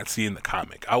did not see in the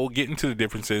comic. I will get into the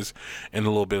differences in a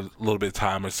little bit of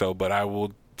time or so, but I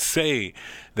will say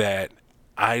that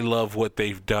I love what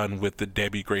they've done with the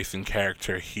Debbie Grayson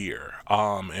character here.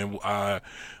 And I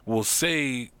will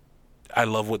say I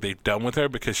love what they've done with her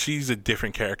because she's a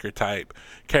different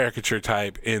caricature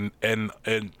type in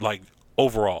like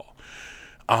overall.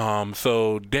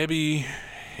 So Debbie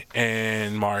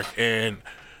and Mark and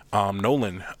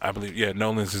Nolan, I believe, yeah,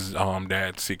 Nolan's his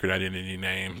dad's secret identity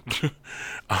name.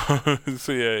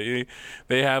 So yeah,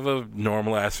 they have a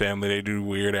normal ass family. They do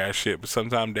weird ass shit, but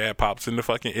sometimes dad pops into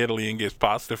fucking Italy and gets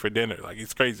pasta for dinner. Like,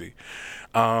 he's crazy.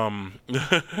 And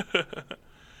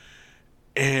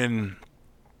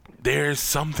there's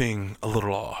something a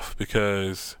little off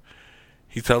because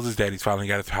he tells his dad he's finally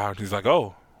got his power, and he's like,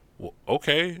 "Oh, well,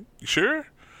 okay, you sure?"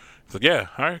 He's like, "Yeah,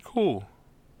 all right, cool."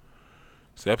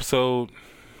 So episode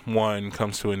 1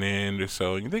 comes to an end or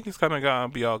so. You think it's kind of gonna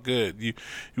be all good.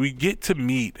 We get to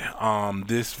meet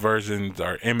this version,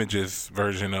 or Image's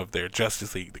version of their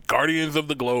Justice League, the Guardians of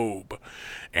the Globe,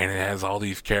 and it has all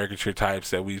these caricature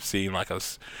types that we've seen, like a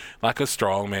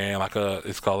strong man,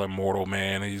 it's called Immortal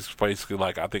Man. He's basically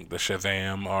like, I think, the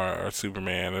Shazam or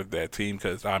Superman of that team,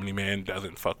 because Omni-Man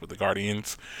doesn't fuck with the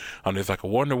Guardians. There's like a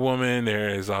Wonder Woman.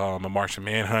 There's a Martian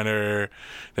Manhunter.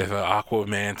 There's an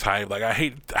Aquaman type. Like, I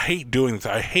hate doing this.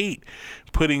 I hate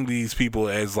putting these people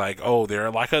as like, oh,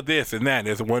 they're like a this and that.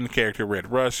 There's one character,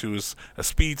 Red Rush, who's a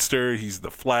speedster. He's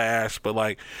the Flash. But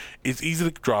like, it's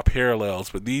easy to draw parallels,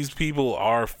 but these people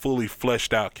are fully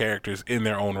fleshed out characters in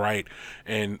their own right,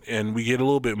 and we get a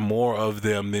little bit more of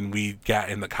them than we got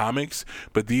in the comics.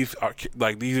 But these are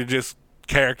just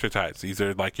character types. These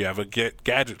are like, you have a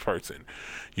gadget person,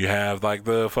 you have like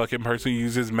the fucking person who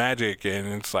uses magic, and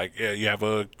it's like, yeah, you have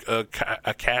a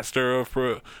caster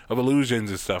of illusions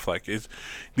and stuff. Like,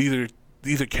 these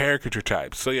are caricature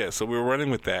types. So yeah, so we're running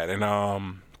with that,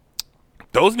 and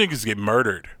those niggas get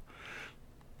murdered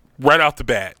right off the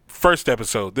bat. First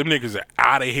episode, them niggas are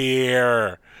out of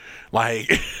here.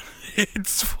 Like,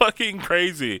 It's fucking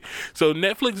crazy. So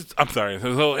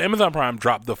so Amazon Prime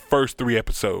dropped the first 3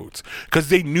 episodes because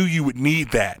they knew you would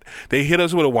need that. They hit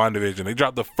us with a WandaVision. They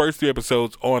dropped the first 3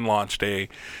 episodes on launch day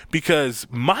because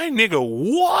my nigga,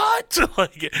 what?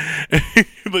 Like,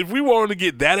 if we wanted to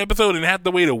get that episode and have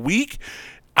to wait a week,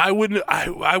 I would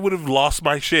have lost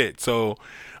my shit. So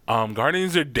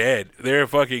Guardians are dead. They're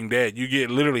fucking dead. You get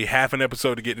literally half an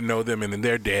episode to get to know them, and then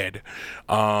they're dead.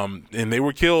 And they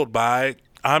were killed by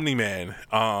Omni-Man.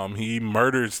 He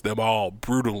murders them all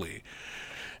brutally.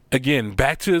 Again,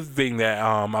 back to the thing that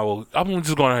I'm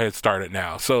just going ahead and start it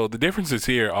now. So the differences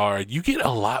here are you get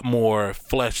a lot more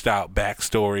fleshed out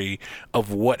backstory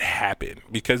of what happened,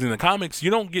 because in the comics you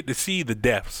don't get to see the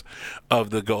deaths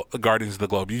of the Guardians of the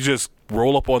Globe. You just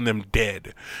roll up on them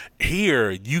dead.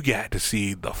 Here you got to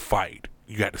see the fight.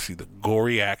 You got to see the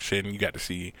gory action. You got to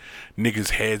see niggas'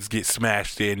 heads get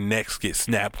smashed in, necks get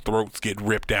snapped, throats get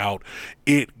ripped out.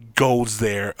 It goes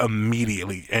there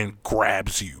immediately and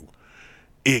grabs you.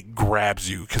 It grabs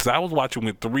you, because I was watching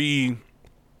with three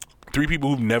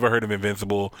people who've never heard of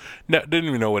Invincible, didn't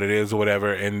even know what it is or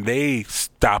whatever, and they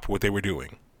stopped what they were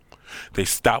doing. They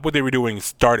stopped what they were doing and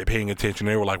started paying attention.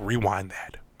 They were like, rewind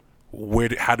that.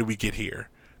 How did we get here?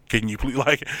 Can you please,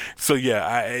 like, so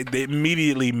yeah, it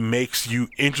immediately makes you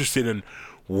interested in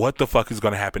what the fuck is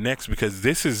going to happen next, because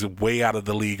this is way out of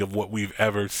the league of what we've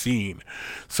ever seen.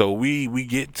 So we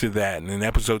get to that, and in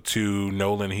episode 2,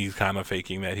 Nolan, he's kind of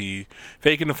faking the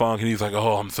funk, and he's like,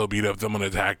 oh, I'm so beat up, someone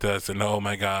attacked us, and oh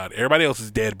my god, everybody else is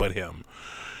dead but him.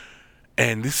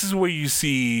 And this is where you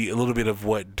see a little bit of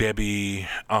what Debbie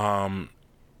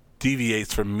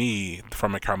deviates from me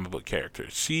from a comic book character.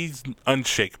 She's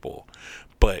unshakable,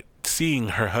 but seeing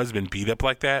her husband beat up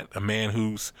like that, a man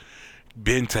who's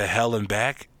been to hell and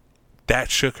back, that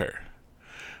shook her.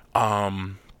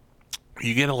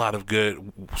 You get a lot of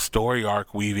good story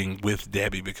arc weaving with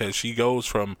Debbie, because she goes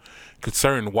from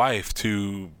concerned wife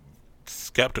to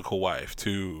skeptical wife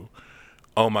to,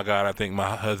 oh my god, I think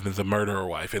my husband's a murderer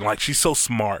wife. And like, she's so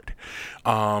smart.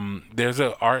 There's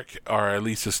an arc, or at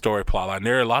least a story plot line.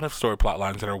 There are a lot of story plot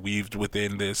lines that are weaved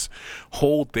within this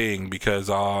whole thing,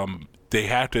 because they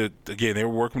had to, again, they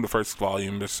were working the first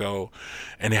volume or so,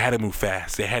 and they had to move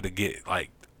fast. They had to get, like,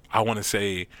 I want to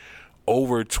say,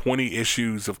 over 20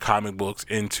 issues of comic books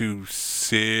into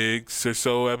 6 or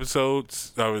so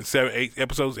episodes. 8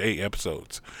 episodes.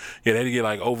 Yeah, they had to get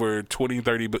like over 20,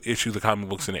 30 issues of comic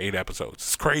books in 8 episodes.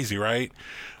 It's crazy, right?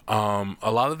 A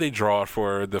lot of they draw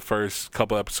for the first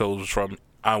couple episodes from,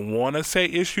 I want to say,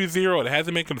 issue 0. It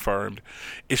hasn't been confirmed.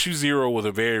 Issue 0 was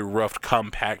a very rough,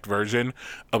 compact version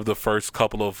of the first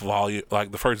couple of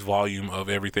the first volume of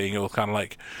everything. It was kind of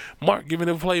like Mark giving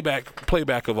a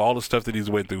playback of all the stuff that he's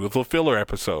went through. It was a filler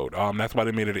episode. That's why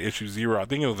they made it an issue 0. I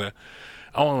think it was I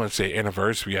don't want to say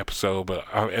anniversary episode,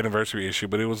 but anniversary issue,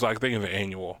 but it was like, I think it was an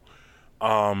annual.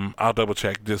 I'll double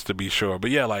check just to be sure.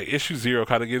 But yeah, like issue 0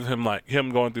 kind of gives him like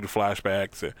him going through the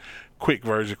flashbacks, a quick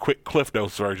Cliff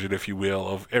Notes version, if you will,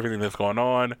 of everything that's going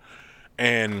on.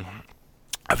 And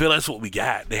I feel that's what we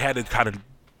got. They had to kind of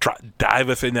dive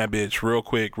us in that bitch real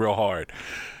quick, real hard.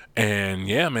 And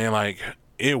yeah, man, like,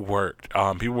 it worked.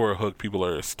 People were hooked. People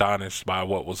are astonished by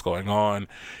what was going on.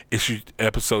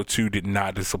 Episode 2 did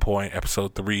not disappoint.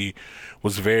 Episode 3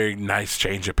 was a very nice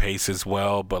change of pace as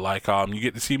well. But like, you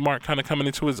get to see Mark kind of coming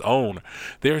into his own.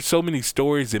 There are so many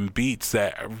stories and beats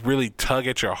that really tug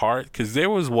at your heart. Because there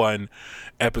was one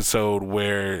episode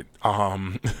where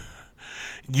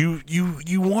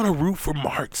you want to root for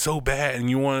Mark so bad, and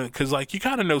you want, because like, you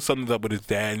kind of know something's up with his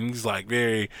dad, and he's like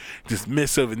very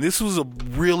dismissive, and this was a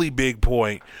really big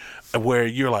point where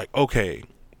you're like, okay,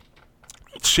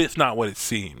 shit's not what it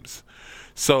seems.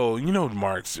 So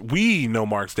we know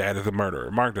Mark's dad is a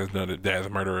murderer. Mark doesn't know that dad's a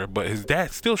murderer, but his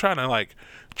dad's still trying to like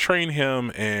train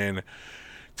him and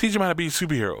teach him how to be a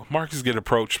superhero. Marcus get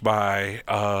approached by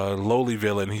a lowly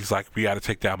villain. He's like, we got to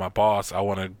take down my boss. I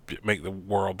want to make the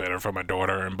world better for my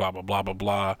daughter, and blah, blah, blah, blah,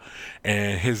 blah.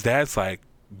 And his dad's like,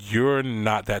 you're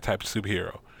not that type of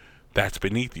superhero. That's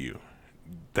beneath you.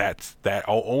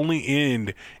 That'll only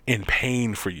end in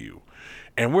pain for you.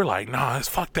 And we're like, nah,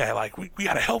 fuck that. Like, we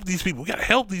got to help these people. We got to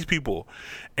help these people.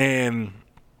 And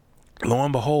lo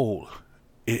and behold,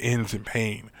 it ends in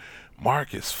pain.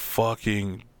 Mark is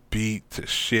fucking beat to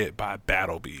shit by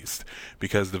Battle Beast,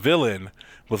 because the villain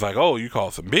was like, oh, you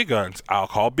call some big guns, I'll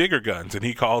call bigger guns. And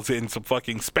he calls in some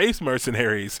fucking space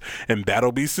mercenaries, and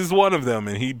Battle Beast is one of them,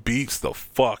 and he beats the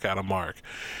fuck out of Mark.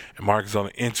 And Mark is on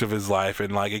an inch of his life.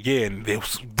 And like, again,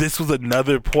 this was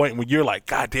another point when you're like,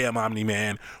 goddamn,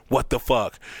 Omni-Man, what the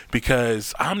fuck?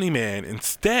 Because Omni-Man,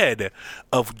 instead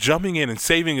of jumping in and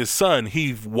saving his son,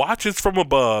 he watches from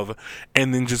above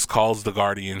and then just calls the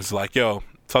Guardians like, yo,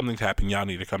 something's happened, y'all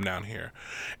need to come down here.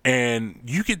 And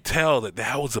you could tell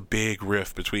that was a big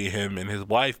rift between him and his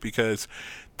wife, because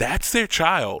that's their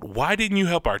child. Why didn't you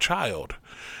help our child?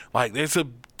 Like, there's a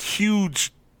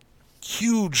huge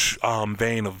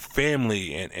vein of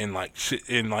family and like shit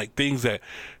and like things that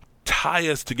tie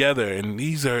us together, and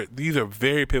these are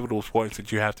very pivotal points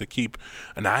that you have to keep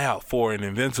an eye out for in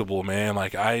Invincible, man.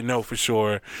 Like, I know for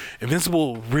sure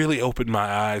Invincible really opened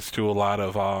my eyes to a lot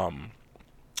of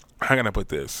how can I put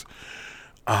this?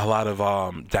 A lot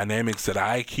of dynamics that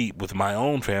I keep with my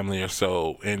own family or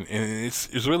so, and it's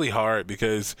really hard,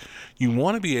 because you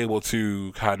want to be able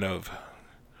to kind of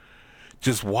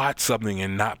just watch something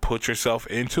and not put yourself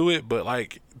into it, but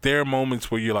like there are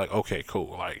moments where you're like, okay,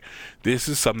 cool, like this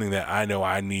is something that I know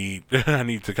I need I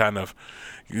need to kind of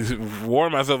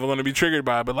warn myself I'm going to be triggered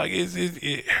by, but like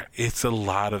it's a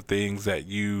lot of things that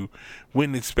you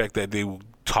wouldn't expect that they will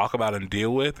talk about and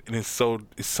deal with, and it's so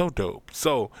dope.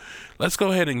 So let's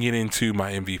go ahead and get into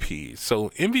my MVP. So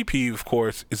MVP, of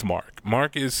course, is Mark.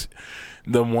 Mark is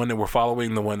the one that we're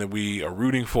following, the one that we are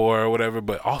rooting for or whatever,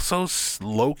 but also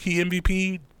low-key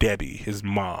MVP, Debbie, his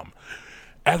mom.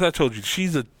 As I told you,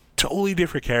 she's a totally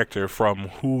different character from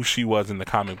who she was in the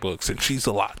comic books, and she's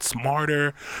a lot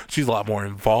smarter, she's a lot more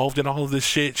involved in all of this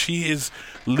shit. She is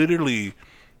literally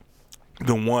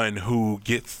the one who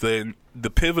gets the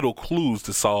pivotal clues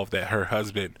to solve that her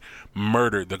husband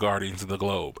murdered the Guardians of the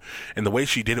Globe. And the way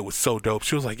she did it was so dope.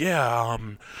 She was like, yeah,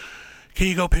 can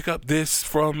you go pick up this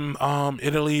from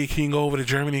Italy? Can you go over to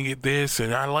Germany and get this?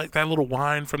 And I like that little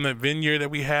wine from that vineyard that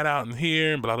we had out in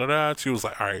here, and blah, blah, blah. She was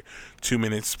like, all right, 2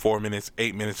 minutes, 4 minutes,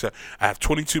 8 minutes. I have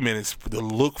 22 minutes to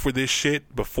look for this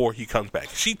shit before he comes back.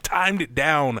 She timed it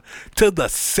down to the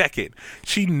second.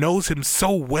 She knows him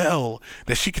so well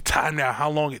that she could time down how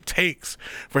long it takes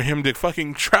for him to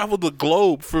fucking travel the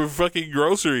globe for fucking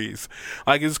groceries.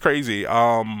 Like, it's crazy.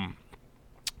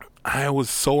 I was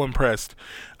so impressed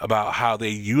about how they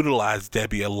utilize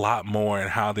Debbie a lot more, and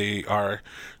how they are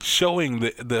showing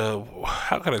the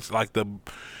how can I say, like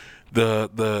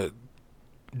the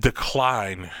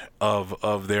decline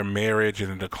of their marriage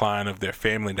and the decline of their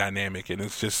family dynamic. And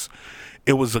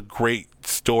it was a great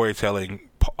storytelling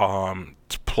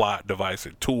plot device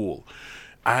and tool.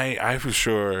 I for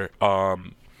sure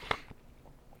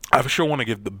want to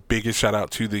give the biggest shout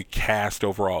out to the cast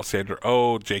overall: Sandra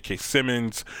Oh, J.K.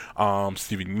 Simmons,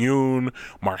 Stephen Yeun,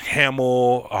 Mark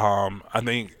Hamill. I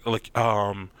think like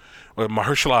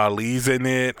Mahershala Ali's in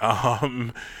it.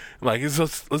 Like it's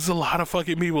a lot of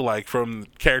fucking people, like from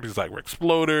characters like Rex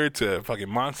Exploder to fucking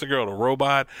Monster Girl to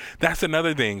Robot. That's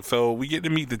another thing. So we get to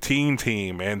meet the teen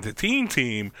team, and the teen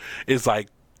team is like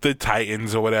the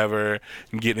Titans or whatever,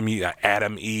 and get to meet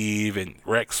Adam Eve and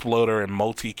Rex Exploder and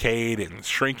Multicade and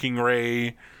Shrinking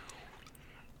Ray.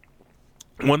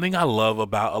 One thing I love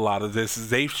about a lot of this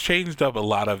is they've changed up a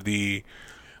lot of the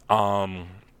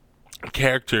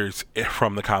characters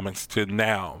from the comics to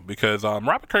now, because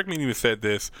Robert Kirkman even said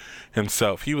this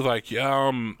himself. He was like,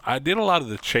 I did a lot of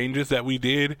the changes that we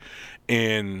did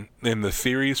in the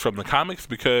series from the comics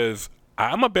because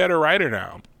I'm a better writer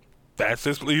now. That's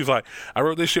just, he's like, I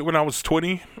wrote this shit when I was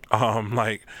 20.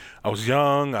 Like, I was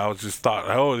young. I was just thought,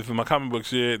 oh, this is my comic book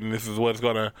shit, and this is what's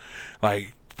gonna,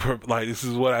 like this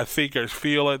is what I think or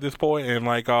feel at this point. And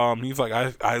like, he's like,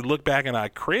 I look back and I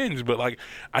cringe, but like,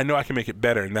 I know I can make it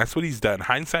better, and that's what he's done.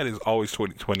 Hindsight is always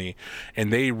 20/20,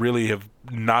 and they really have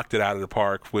knocked it out of the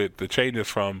park with the changes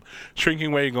from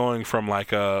Shrinking Ray going from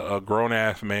like a grown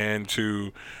ass man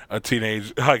to a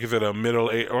teenage, like is it a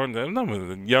middle age or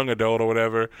a young adult or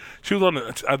whatever. She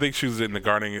was I think she was in the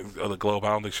Guardians of the Globe. I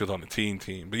don't think she was on the teen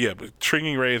team, but yeah. But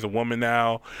Shrinking Ray is a woman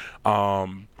now.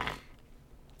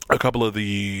 A couple of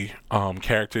the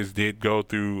characters did go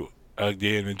through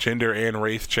again a gender and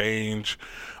race change.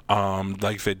 Like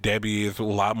I said, Debbie is a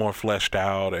lot more fleshed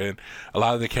out, and a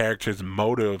lot of the characters'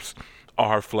 motives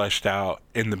are fleshed out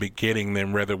in the beginning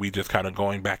than rather we just kind of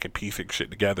going back and piecing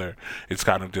shit together. It's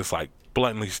kind of just like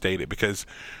bluntly stated, because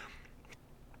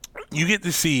you get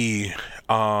to see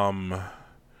Nolan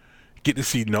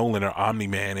or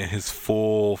Omni-Man in his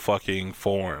full fucking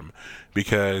form,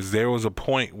 because there was a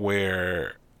point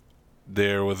where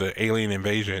there was an alien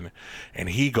invasion, and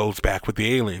he goes back with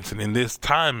the aliens. And in this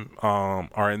time,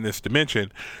 or in this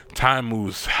dimension, time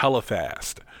moves hella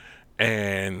fast,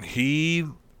 and he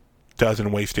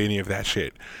doesn't waste any of that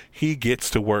shit. He gets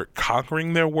to work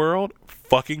conquering their world,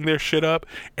 fucking their shit up,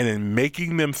 and then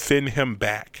making them send him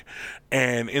back.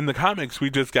 And in the comics, we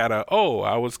just gotta, oh,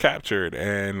 I was captured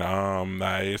and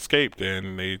I escaped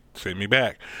and they sent me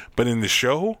back. But in the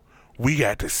show, we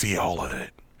got to see all of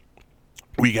it.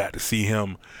 We got to see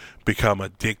him become a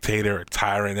dictator, a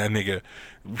tyrant. That nigga,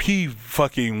 he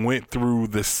fucking went through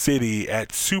the city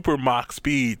at super Mach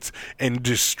speeds and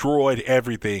destroyed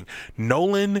everything.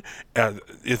 Nolan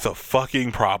is a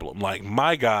fucking problem. Like,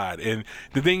 my God. And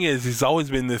the thing is, there's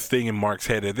always been this thing in Mark's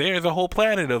head that there's a whole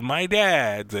planet of my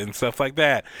dads and stuff like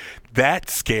that.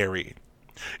 That's scary.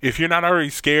 If you're not already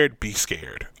scared, be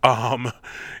scared.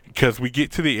 Because we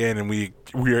get to the end and we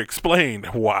are explained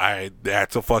why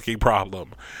that's a fucking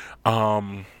problem.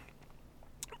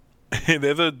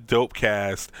 There's a dope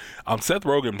cast. Seth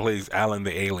Rogen plays Alan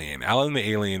the Alien. Alan the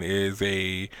Alien is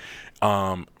a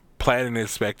planet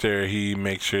inspector. He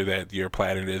makes sure that your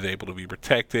planet is able to be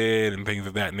protected and things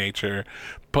of that nature.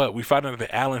 But we find out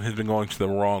that Alan has been going to the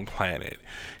wrong planet.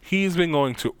 He's been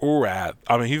going to Urath.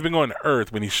 He's been going to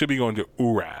Earth when he should be going to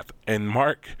Urath. And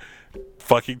Mark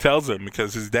fucking tells him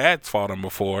because his dad's fought him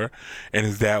before, and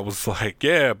his dad was like,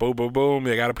 yeah, boom, boom, boom,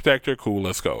 they got a protector, cool,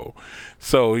 let's go.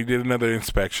 So he did another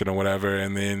inspection or whatever,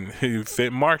 and then he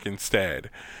sent Mark instead.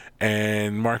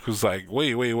 And Mark was like,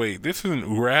 wait, this isn't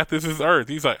Urath, this is Earth.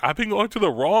 He's like, I've been going to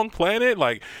the wrong planet?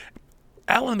 Like,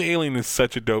 Alan the Alien is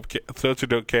such a dope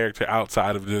character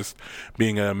outside of just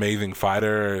being an amazing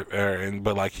fighter,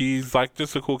 but like he's like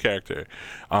just a cool character.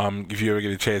 If you ever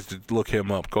get a chance to look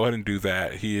him up, go ahead and do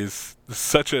that. He is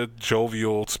such a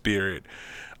jovial spirit,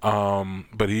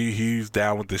 but he's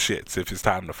down with the shits if it's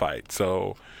time to fight.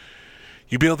 So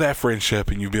you build that friendship,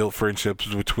 and you build friendships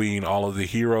between all of the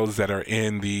heroes that are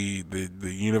in the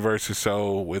universe or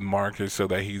so with Marcus, so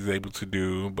that he's able to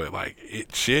do. But like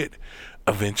shit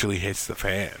eventually hits the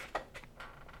fan.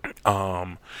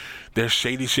 There's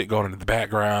shady shit going on in the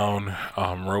background.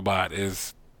 Robot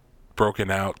is broken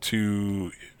out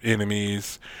to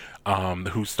enemies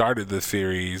who started the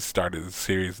series,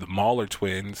 the Mauler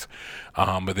twins,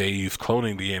 but they use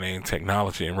cloning DNA and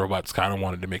technology, and Robot's kind of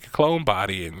wanted to make a clone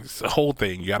body, and it's a whole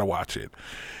thing. You gotta watch it.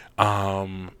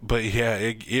 But yeah,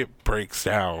 it breaks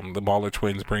down. The Mauler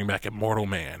twins bring back Immortal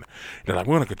Man. They're like,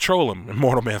 we're gonna control him.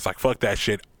 Immortal Man's like, fuck that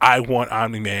shit. I want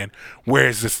Omni-Man.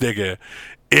 Where's this nigga?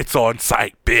 It's on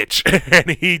site, bitch.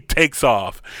 And he takes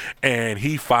off, and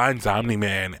he finds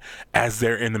Omni-Man as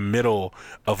they're in the middle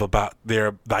of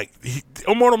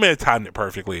Immortal Man timed it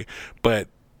perfectly, but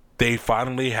they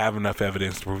finally have enough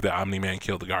evidence to prove that Omni-Man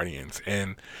killed the Guardians,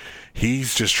 and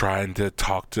he's just trying to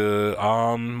talk to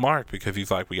Mark, because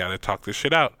he's like, we gotta talk this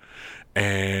shit out,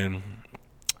 and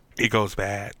it goes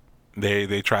bad.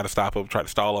 They try to stop him, try to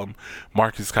stall him.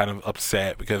 Mark is kind of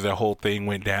upset because the whole thing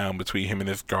went down between him and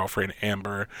his girlfriend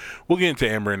Amber. We'll get into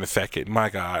Amber in a second. My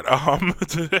God,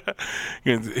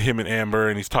 him and Amber,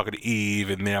 and he's talking to Eve,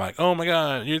 and they're like, "Oh my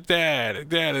God, your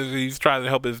dad! He's trying to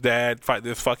help his dad fight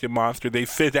this fucking monster." They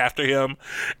sit after him,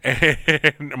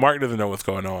 and Mark doesn't know what's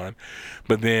going on.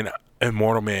 But then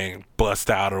Immortal Man busts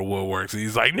out of the woodworks, and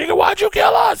he's like, "Nigga, why'd you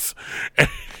kill us?"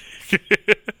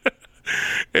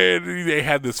 And they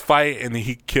had this fight, and then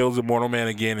he kills Immortal Man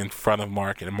again in front of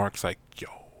Mark, and Mark's like, yo,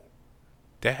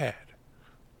 Dad,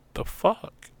 the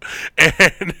fuck?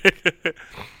 And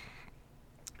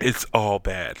it's all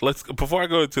bad. Before I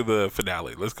go into the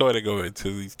finale, let's go ahead and go into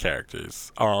these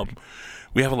characters.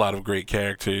 We have a lot of great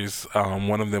characters.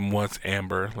 One of them was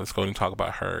Amber. Let's go ahead and talk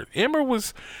about her. Amber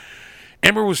was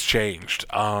changed.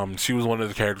 She was one of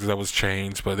the characters that was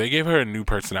changed, but they gave her a new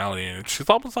personality, and she's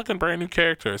almost like a brand new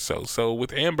character. So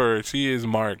with Amber, she is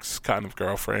Mark's kind of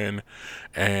girlfriend,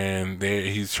 and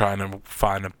he's trying to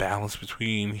find a balance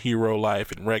between hero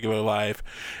life and regular life.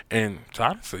 And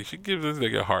honestly, she gives this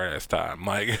nigga a hard ass time.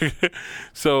 Like,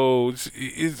 so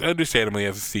it's understandably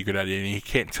has a secret identity. He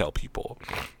can't tell people,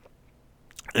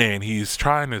 and he's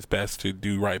trying his best to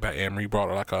do right by Amber. He brought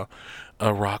her like a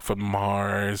rock from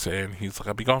Mars, and he's like,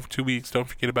 I'll be gone for 2 weeks, don't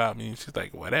forget about me. And she's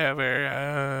like,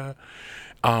 whatever.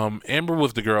 Amber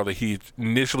was the girl that he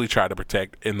initially tried to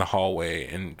protect in the hallway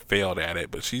and failed at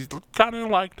it, but she kind of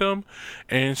liked him,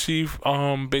 and she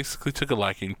basically took a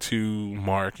liking to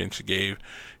Mark, and she gave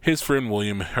his friend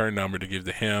William her number to give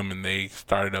to him, and they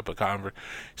started up a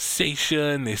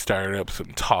conversation. They started up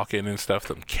some talking and stuff,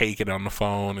 some caking on the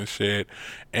phone and shit,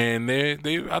 and they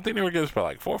I think they were together for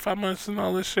like 4 or 5 months and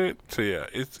all this shit. So yeah,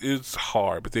 it's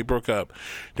hard, but they broke up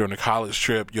during the college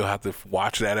trip. You'll have to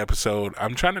watch that episode.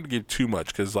 I'm trying not to give too much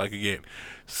because, like, again,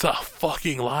 it's a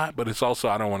fucking lot, but it's also,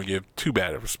 I don't want to give too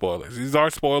bad of spoilers. These are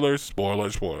spoilers,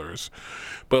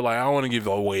 but like, I don't want to give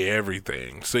away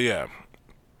everything. So yeah,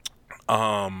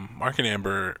 Mark and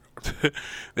Amber,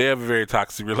 they have a very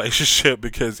toxic relationship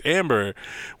because Amber,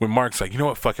 when Mark's like, you know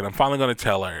what, fuck it, I'm finally gonna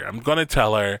tell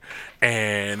her,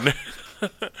 and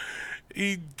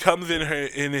he comes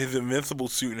in his invincible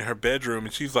suit in her bedroom,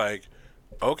 and she's like,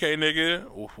 okay, nigga,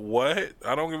 what?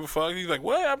 I don't give a fuck. He's like,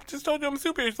 what? I just told you I'm a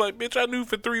superhero. He's like, bitch, I knew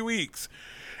for 3 weeks.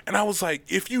 And I was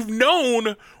like, if you've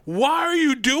known, why are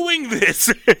you doing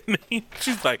this? And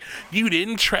she's like, you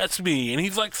didn't trust me. And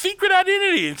he's like, secret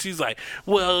identity. And she's like,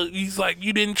 well, he's like,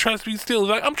 you didn't trust me still. He's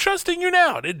like, I'm trusting you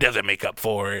now. It doesn't make up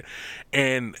for it.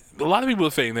 And a lot of people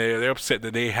are saying they're upset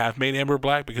that they have made Amber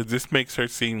black because this makes her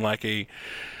seem like a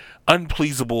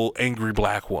unpleasable, angry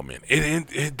black woman.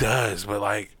 It does, but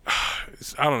like,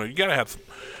 I don't know. You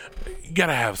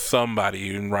gotta have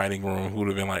somebody in writing room who would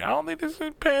have been like, I don't think this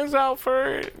pans out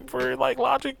for like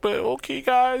logic, but okay,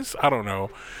 guys. I don't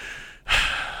know.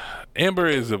 Amber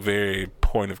is a very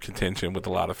point of contention with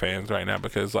a lot of fans right now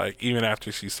because, like, even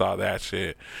after she saw that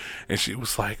shit, and she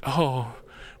was like, oh.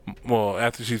 Well,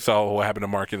 after she saw what happened to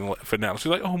Mark in the finale,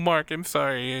 she's like, oh, Mark, I'm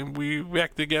sorry, and we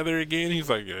back together again? He's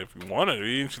like, if you want to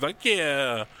be. And she's like,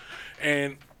 yeah.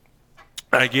 And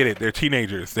I get it. They're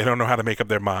teenagers. They don't know how to make up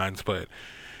their minds, but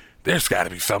there's got to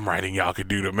be some writing y'all could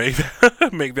do to make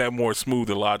make that more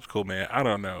smooth and logical, man. I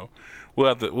don't know. We'll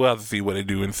have to see what they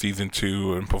do in season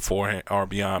 2 and beforehand or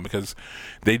beyond, because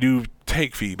they do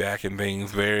take feedback and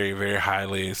things very, very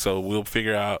highly. So we'll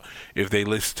figure out if they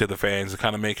listen to the fans to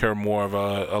kind of make her more of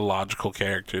a logical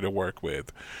character to work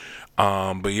with.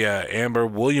 But yeah, Amber,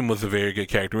 William was a very good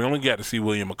character. We only got to see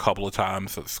William a couple of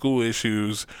times. School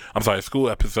episodes,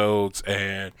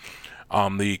 and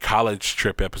the college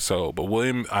trip episode. But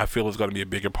William, I feel, is going to be a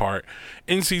bigger part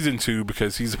in season 2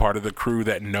 because he's a part of the crew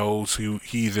that knows who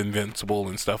he's invincible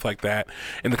and stuff like that.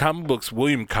 In the comic books,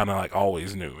 William kind of like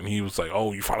always knew, and he was like,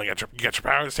 "Oh, you finally got your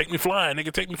powers. Take me flying,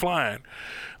 nigga. Take me flying."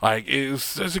 Like,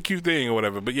 it's a cute thing or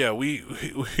whatever. But yeah, we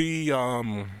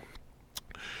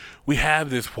have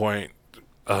this point,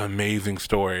 amazing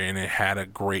story, and it had a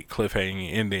great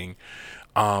cliffhanging ending.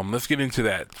 Let's get into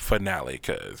that finale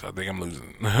because I think I'm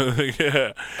losing.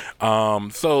 Yeah.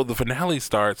 So the finale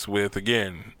starts with,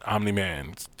 again,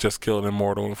 Omni-Man just killed an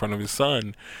immortal in front of his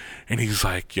son, and he's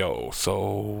like, "Yo,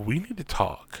 so we need to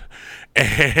talk."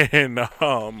 And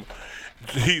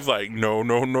he's like, no.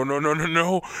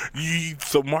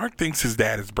 So Mark thinks his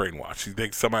dad is brainwashed. He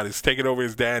thinks somebody's taking over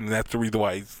his dad, and that's the reason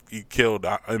why he killed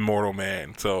Immortal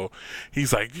Man. So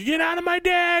he's like, "Get out of my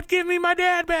dad! Give me my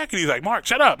dad back!" And he's like, "Mark,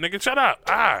 shut up, nigga, shut up!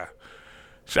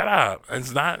 Shut up!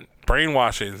 It's not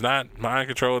brainwashing. It's not mind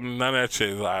control. None of that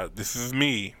shit. This is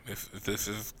me. This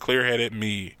is clear-headed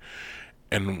me."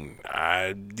 And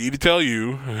I need to tell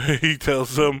you, he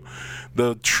tells them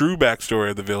the true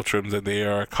backstory of the Viltrums, that they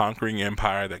are a conquering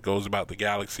empire that goes about the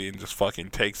galaxy and just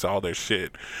fucking takes all their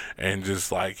shit. And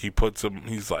just like, puts them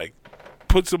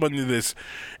under this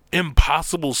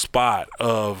impossible spot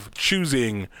of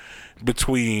choosing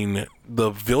between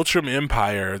the Viltrum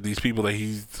Empire, these people that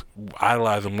he's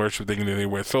idolized and worshiped, thinking that they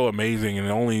were so amazing and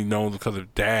only known because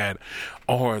of Dad,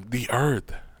 or the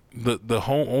Earth.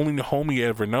 Only home he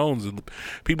ever knows, and the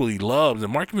people he loves.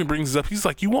 And Mark even brings up, he's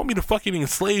like, "You want me to fucking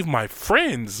enslave my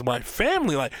friends, my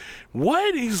family? Like,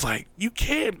 what?" He's like,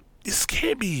 this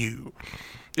can't be you.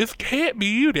 This can't be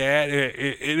you, Dad.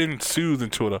 It ensues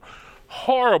into a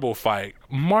horrible fight.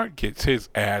 Mark gets his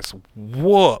ass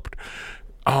whooped.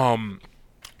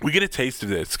 We get a taste of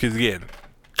this because, again,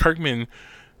 Kirkman,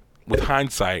 with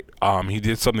hindsight, he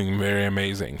did something very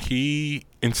amazing. He,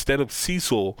 instead of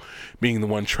Cecil being the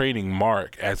one training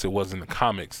Mark as it was in the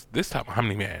comics, this time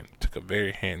Omni-Man took a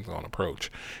very hands-on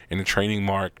approach in training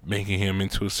Mark, making him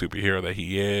into a superhero that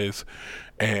he is,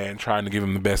 and trying to give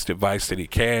him the best advice that he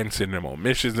can, sending him on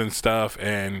missions and stuff.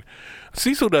 And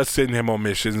Cecil does send him on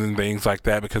missions and things like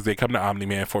that because they come to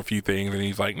Omni-Man for a few things, and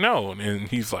he's like, "No," and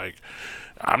he's like,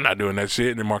 "I'm not doing that shit."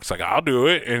 And then Mark's like, "I'll do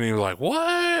it." And he was like,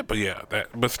 "What?" But yeah,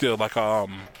 but still, like,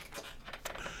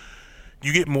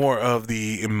 you get more of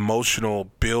the emotional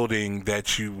building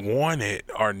that you wanted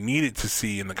or needed to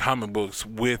see in the comic books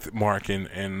with Mark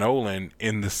and Nolan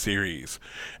in the series.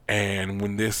 And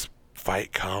when this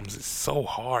fight comes, it's so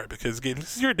hard because, again,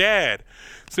 this is your dad.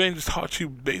 This man just taught you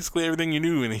basically everything you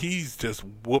knew, and he's just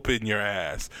whooping your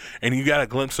ass. And you got a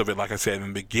glimpse of it, like I said in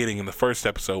the beginning, in the first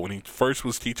episode, when he first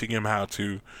was teaching him how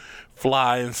to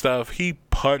fly and stuff. He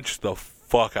punched the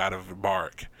fuck out of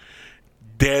Mark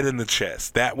dead in the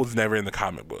chest. That was never in the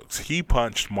comic books. He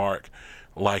punched Mark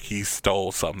like he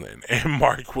stole something, and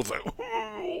Mark was like,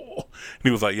 "Ooh." He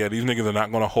was like, yeah, these niggas are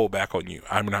not going to hold back on you.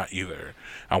 I'm not either.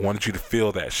 I wanted you to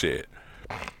feel that shit.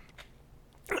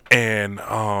 And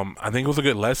I think it was a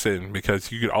good lesson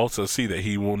because you could also see that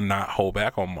he will not hold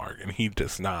back on Mark, and he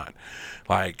does not.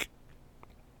 Like,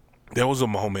 there was a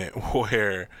moment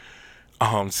where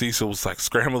Cecil was like,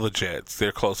 scramble the jets.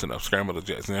 They're close enough. Scramble the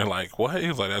jets. And they're like, what? He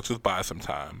was like, let's just buy some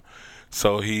time.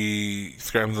 So he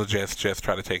scrambles the jets. Jets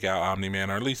try to take out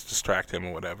Omni-Man, or at least distract him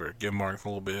or whatever. Give Mark a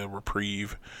little bit of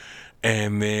reprieve.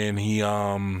 And then he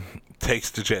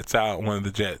takes the jets out. One of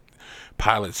the jet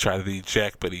pilots try to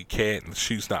eject, but he can't. And the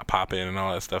chute's not popping and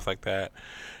all that stuff like that.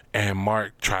 And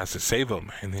Mark tries to save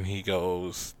him, and then he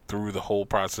goes through the whole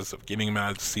process of getting him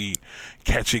out of the seat,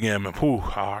 catching him, and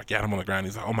got him on the ground.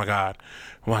 He's like, oh my god,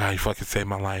 you fucking saved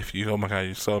my life. Oh my god,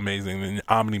 you're so amazing. And then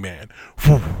Omni-Man,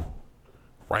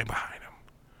 right behind him.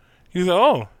 He's like,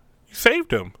 oh, you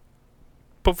saved him.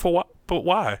 But for what? But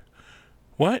why?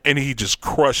 What? And he just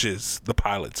crushes the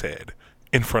pilot's head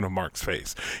in front of Mark's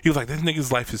face. He was like, this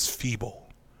nigga's life is feeble.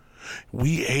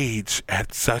 We age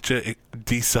at such a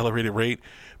decelerated rate.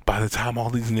 By the time all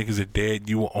these niggas are dead,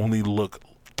 you will only look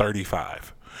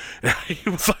 35. And I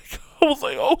was like,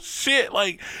 oh shit,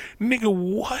 like, nigga,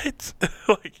 what?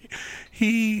 Like,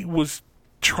 he was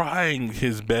trying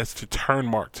his best to turn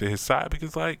Mark to his side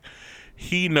because, like,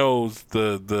 he knows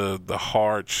the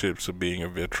hardships of being a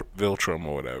Viltrum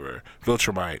or whatever,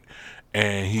 Viltrumite.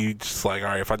 And he just like, all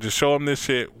right, if I just show him this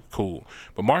shit, cool.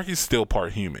 But Mark is still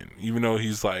part human, even though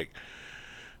he's like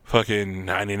fucking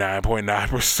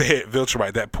 99.9%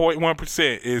 Viltrumite. That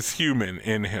 0.1% is human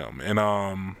in him.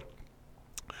 And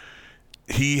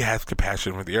he has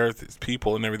compassion for the earth, his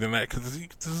people, and everything like that, because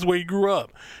this is where he grew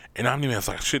up. And Omni-Man's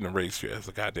like, I shouldn't have raised you as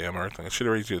a goddamn Earthling. I should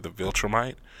have raised you as a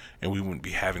Viltrumite, and we wouldn't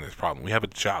be having this problem. We have a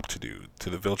job to do to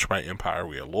the Viltrumite Empire.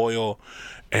 We are loyal,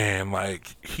 and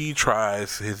like, he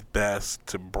tries his best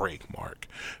to break Mark,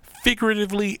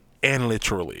 figuratively and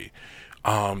literally.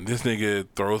 This nigga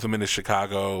throws him into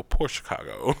Chicago. Poor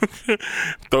Chicago.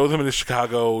 Throws him into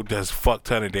Chicago, does fuck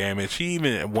ton of damage. He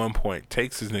even at one point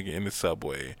takes his nigga in the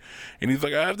subway. And he's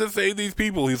like, I have to save these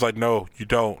people. He's like, no, you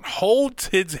don't. Holds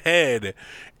his head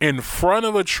in front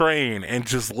of a train and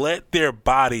just let their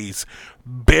bodies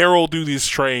barrel through this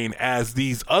train as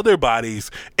these other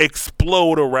bodies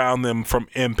explode around them from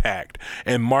impact.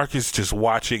 And Marcus just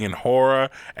watching in horror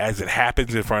as it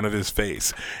happens in front of his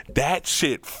face. That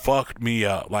shit fucked me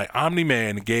up. Like,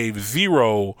 Omni-Man gave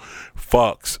zero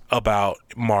fucks about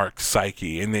Mark's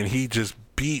psyche, and then he just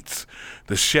beats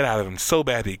the shit out of him so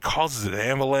bad he causes an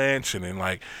avalanche, and then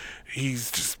like,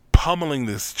 he's just pummeling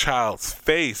this child's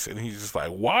face, and he's just like,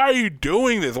 why are you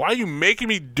doing this? Why are you making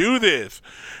me do this?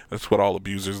 That's what all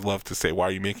abusers love to say. Why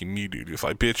are you making me do this?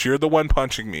 Like, bitch, you're the one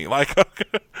punching me. Like,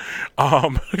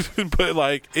 but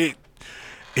like,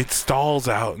 it stalls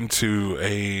out into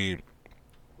a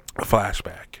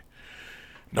flashback.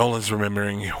 Nolan's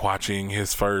remembering watching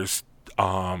his first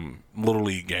Little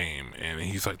League game, and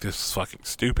he's like, this is fucking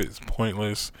stupid. It's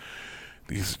pointless.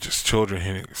 These are just children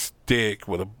hitting a stick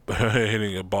with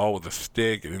hitting a ball with a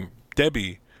stick. And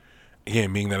Debbie,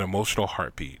 again, being that emotional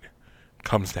heartbeat,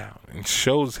 comes down and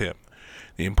shows him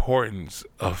the importance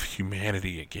of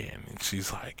humanity again. And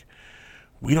she's like,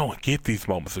 we don't get these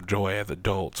moments of joy as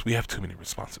adults. We have too many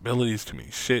responsibilities, too many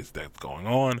shits that's going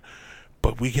on.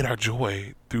 But we get our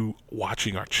joy through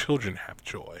watching our children have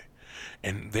joy.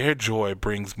 And their joy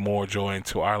brings more joy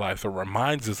into our life. It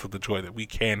reminds us of the joy that we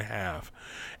can have.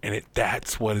 And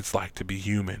that's what it's like to be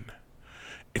human.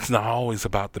 It's not always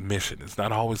about the mission. It's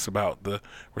not always about the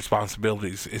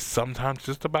responsibilities. It's sometimes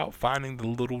just about finding the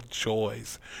little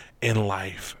joys in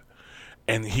life.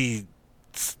 And he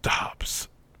stops.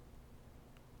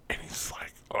 And he's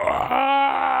like,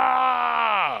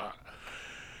 ah!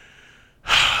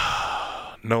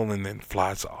 Nolan then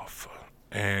flies off.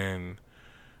 And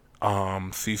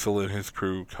Cecil and his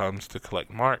crew comes to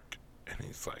collect Mark, and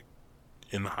he's like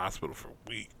in the hospital for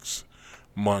weeks,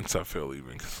 months, I feel,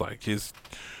 even, because like his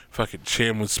fucking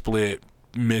chin was split,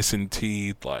 missing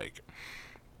teeth, like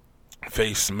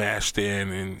face smashed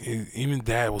in, and even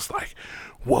Dad was like,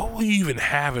 what will you even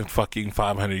have in fucking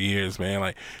 500 years, man?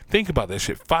 Like, think about that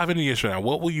shit. 500 years from now,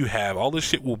 what will you have? All this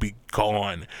shit will be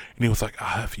gone. And he was like, I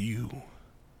have you.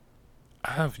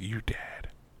 I have you, Dad.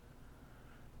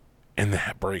 And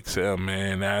that breaks him,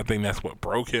 man. I think that's what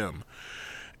broke him.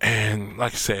 And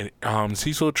like I said,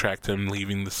 Cecil tracked him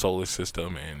leaving the solar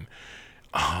system, and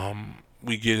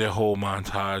we get a whole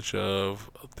montage of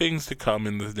things to come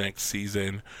in the next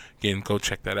season. Again, go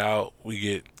check that out.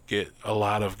 We get a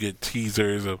lot of good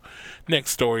teasers of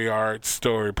next story arcs,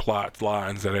 story plot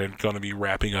lines that are going to be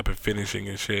wrapping up and finishing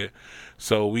and shit.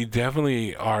 So we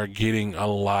definitely are getting a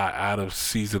lot out of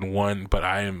season 1, but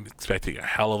I am expecting a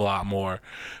hell of a lot more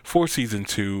for season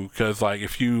 2, because like,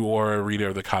 if you are a reader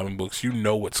of the comic books, you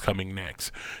know what's coming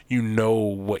next. You know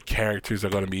what characters are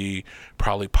going to be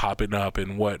probably popping up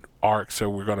and what arcs are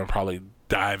we're going to probably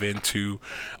dive into.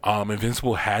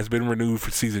 Invincible has been renewed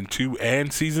for season 2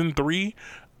 and season 3.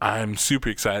 I'm super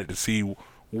excited to see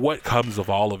what comes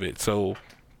of all of it. So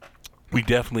we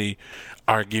definitely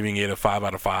are giving it a 5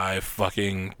 out of 5.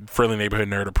 Fucking Friendly Neighborhood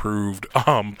Nerd approved.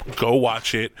 Go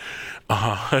watch it.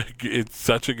 It's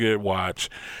such a good watch.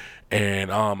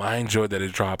 And I enjoyed that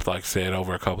it dropped, like I said,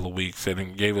 over a couple of weeks, and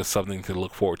it gave us something to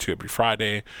look forward to every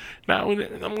Friday. Now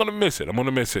I'm gonna miss it. I'm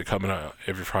gonna miss it coming out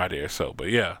every Friday or so. But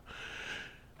yeah.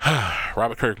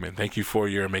 Robert Kirkman, thank you for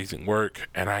your amazing work,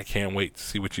 and I can't wait to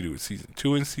see what you do with season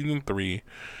 2 and season 3.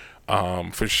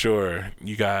 For sure,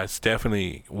 you guys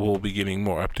definitely will be getting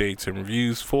more updates and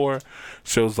reviews for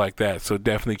shows like that, so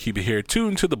definitely keep it here,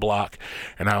 tuned to the block,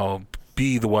 and I'll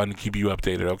be the one to keep you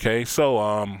updated, okay? So,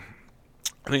 I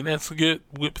think that's a good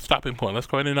stopping point. Let's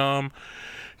go ahead and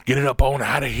get it up on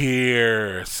out of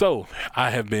here. So,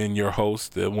 I have been your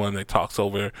host, the one that talks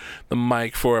over the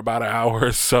mic for about an hour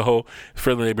or so.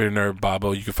 Friendly Neighborhood Nerd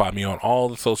Bobo. You can find me on all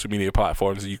the social media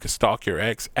platforms. You can stalk your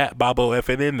ex at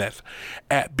BoboFNN. That's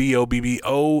at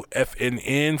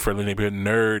BOBBOFNN, Friendly Neighborhood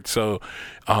Nerd. So,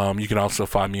 you can also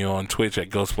find me on Twitch at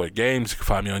Ghostplay Games. You can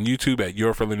find me on YouTube at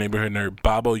Your Friendly Neighborhood Nerd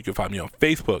Bobo. You can find me on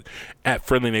Facebook at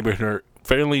Friendly Neighborhood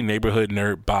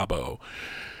Nerd Bobo.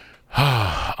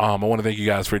 I want to thank you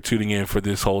guys for tuning in for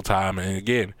this whole time. And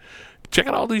again, check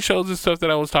out all these shows and stuff that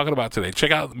I was talking about today.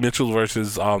 Check out Mitchell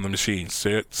versus the Machines.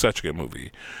 Such a good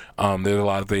movie. There's a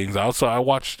lot of things. Also,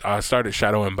 I started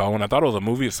Shadow and Bone. I thought it was a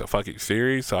movie. It's a fucking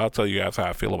series. So I'll tell you guys how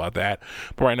I feel about that.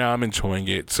 But right now I'm enjoying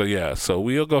it. So yeah, so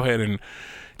we'll go ahead and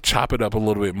chop it up a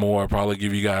little bit more, probably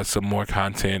give you guys some more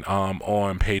content on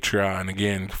Patreon.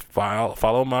 Again,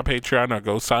 follow my Patreon or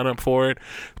go sign up for it.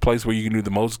 The place where you can do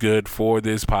the most good for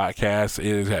this podcast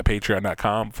is at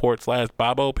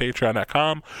patreon.com/Bobo,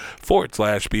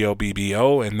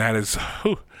 patreon.com/BOBBO, and that is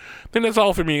I think that's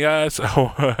all for me, guys.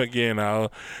 So again,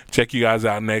 I'll check you guys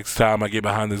out next time I get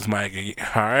behind this mic.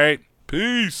 All right,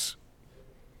 peace.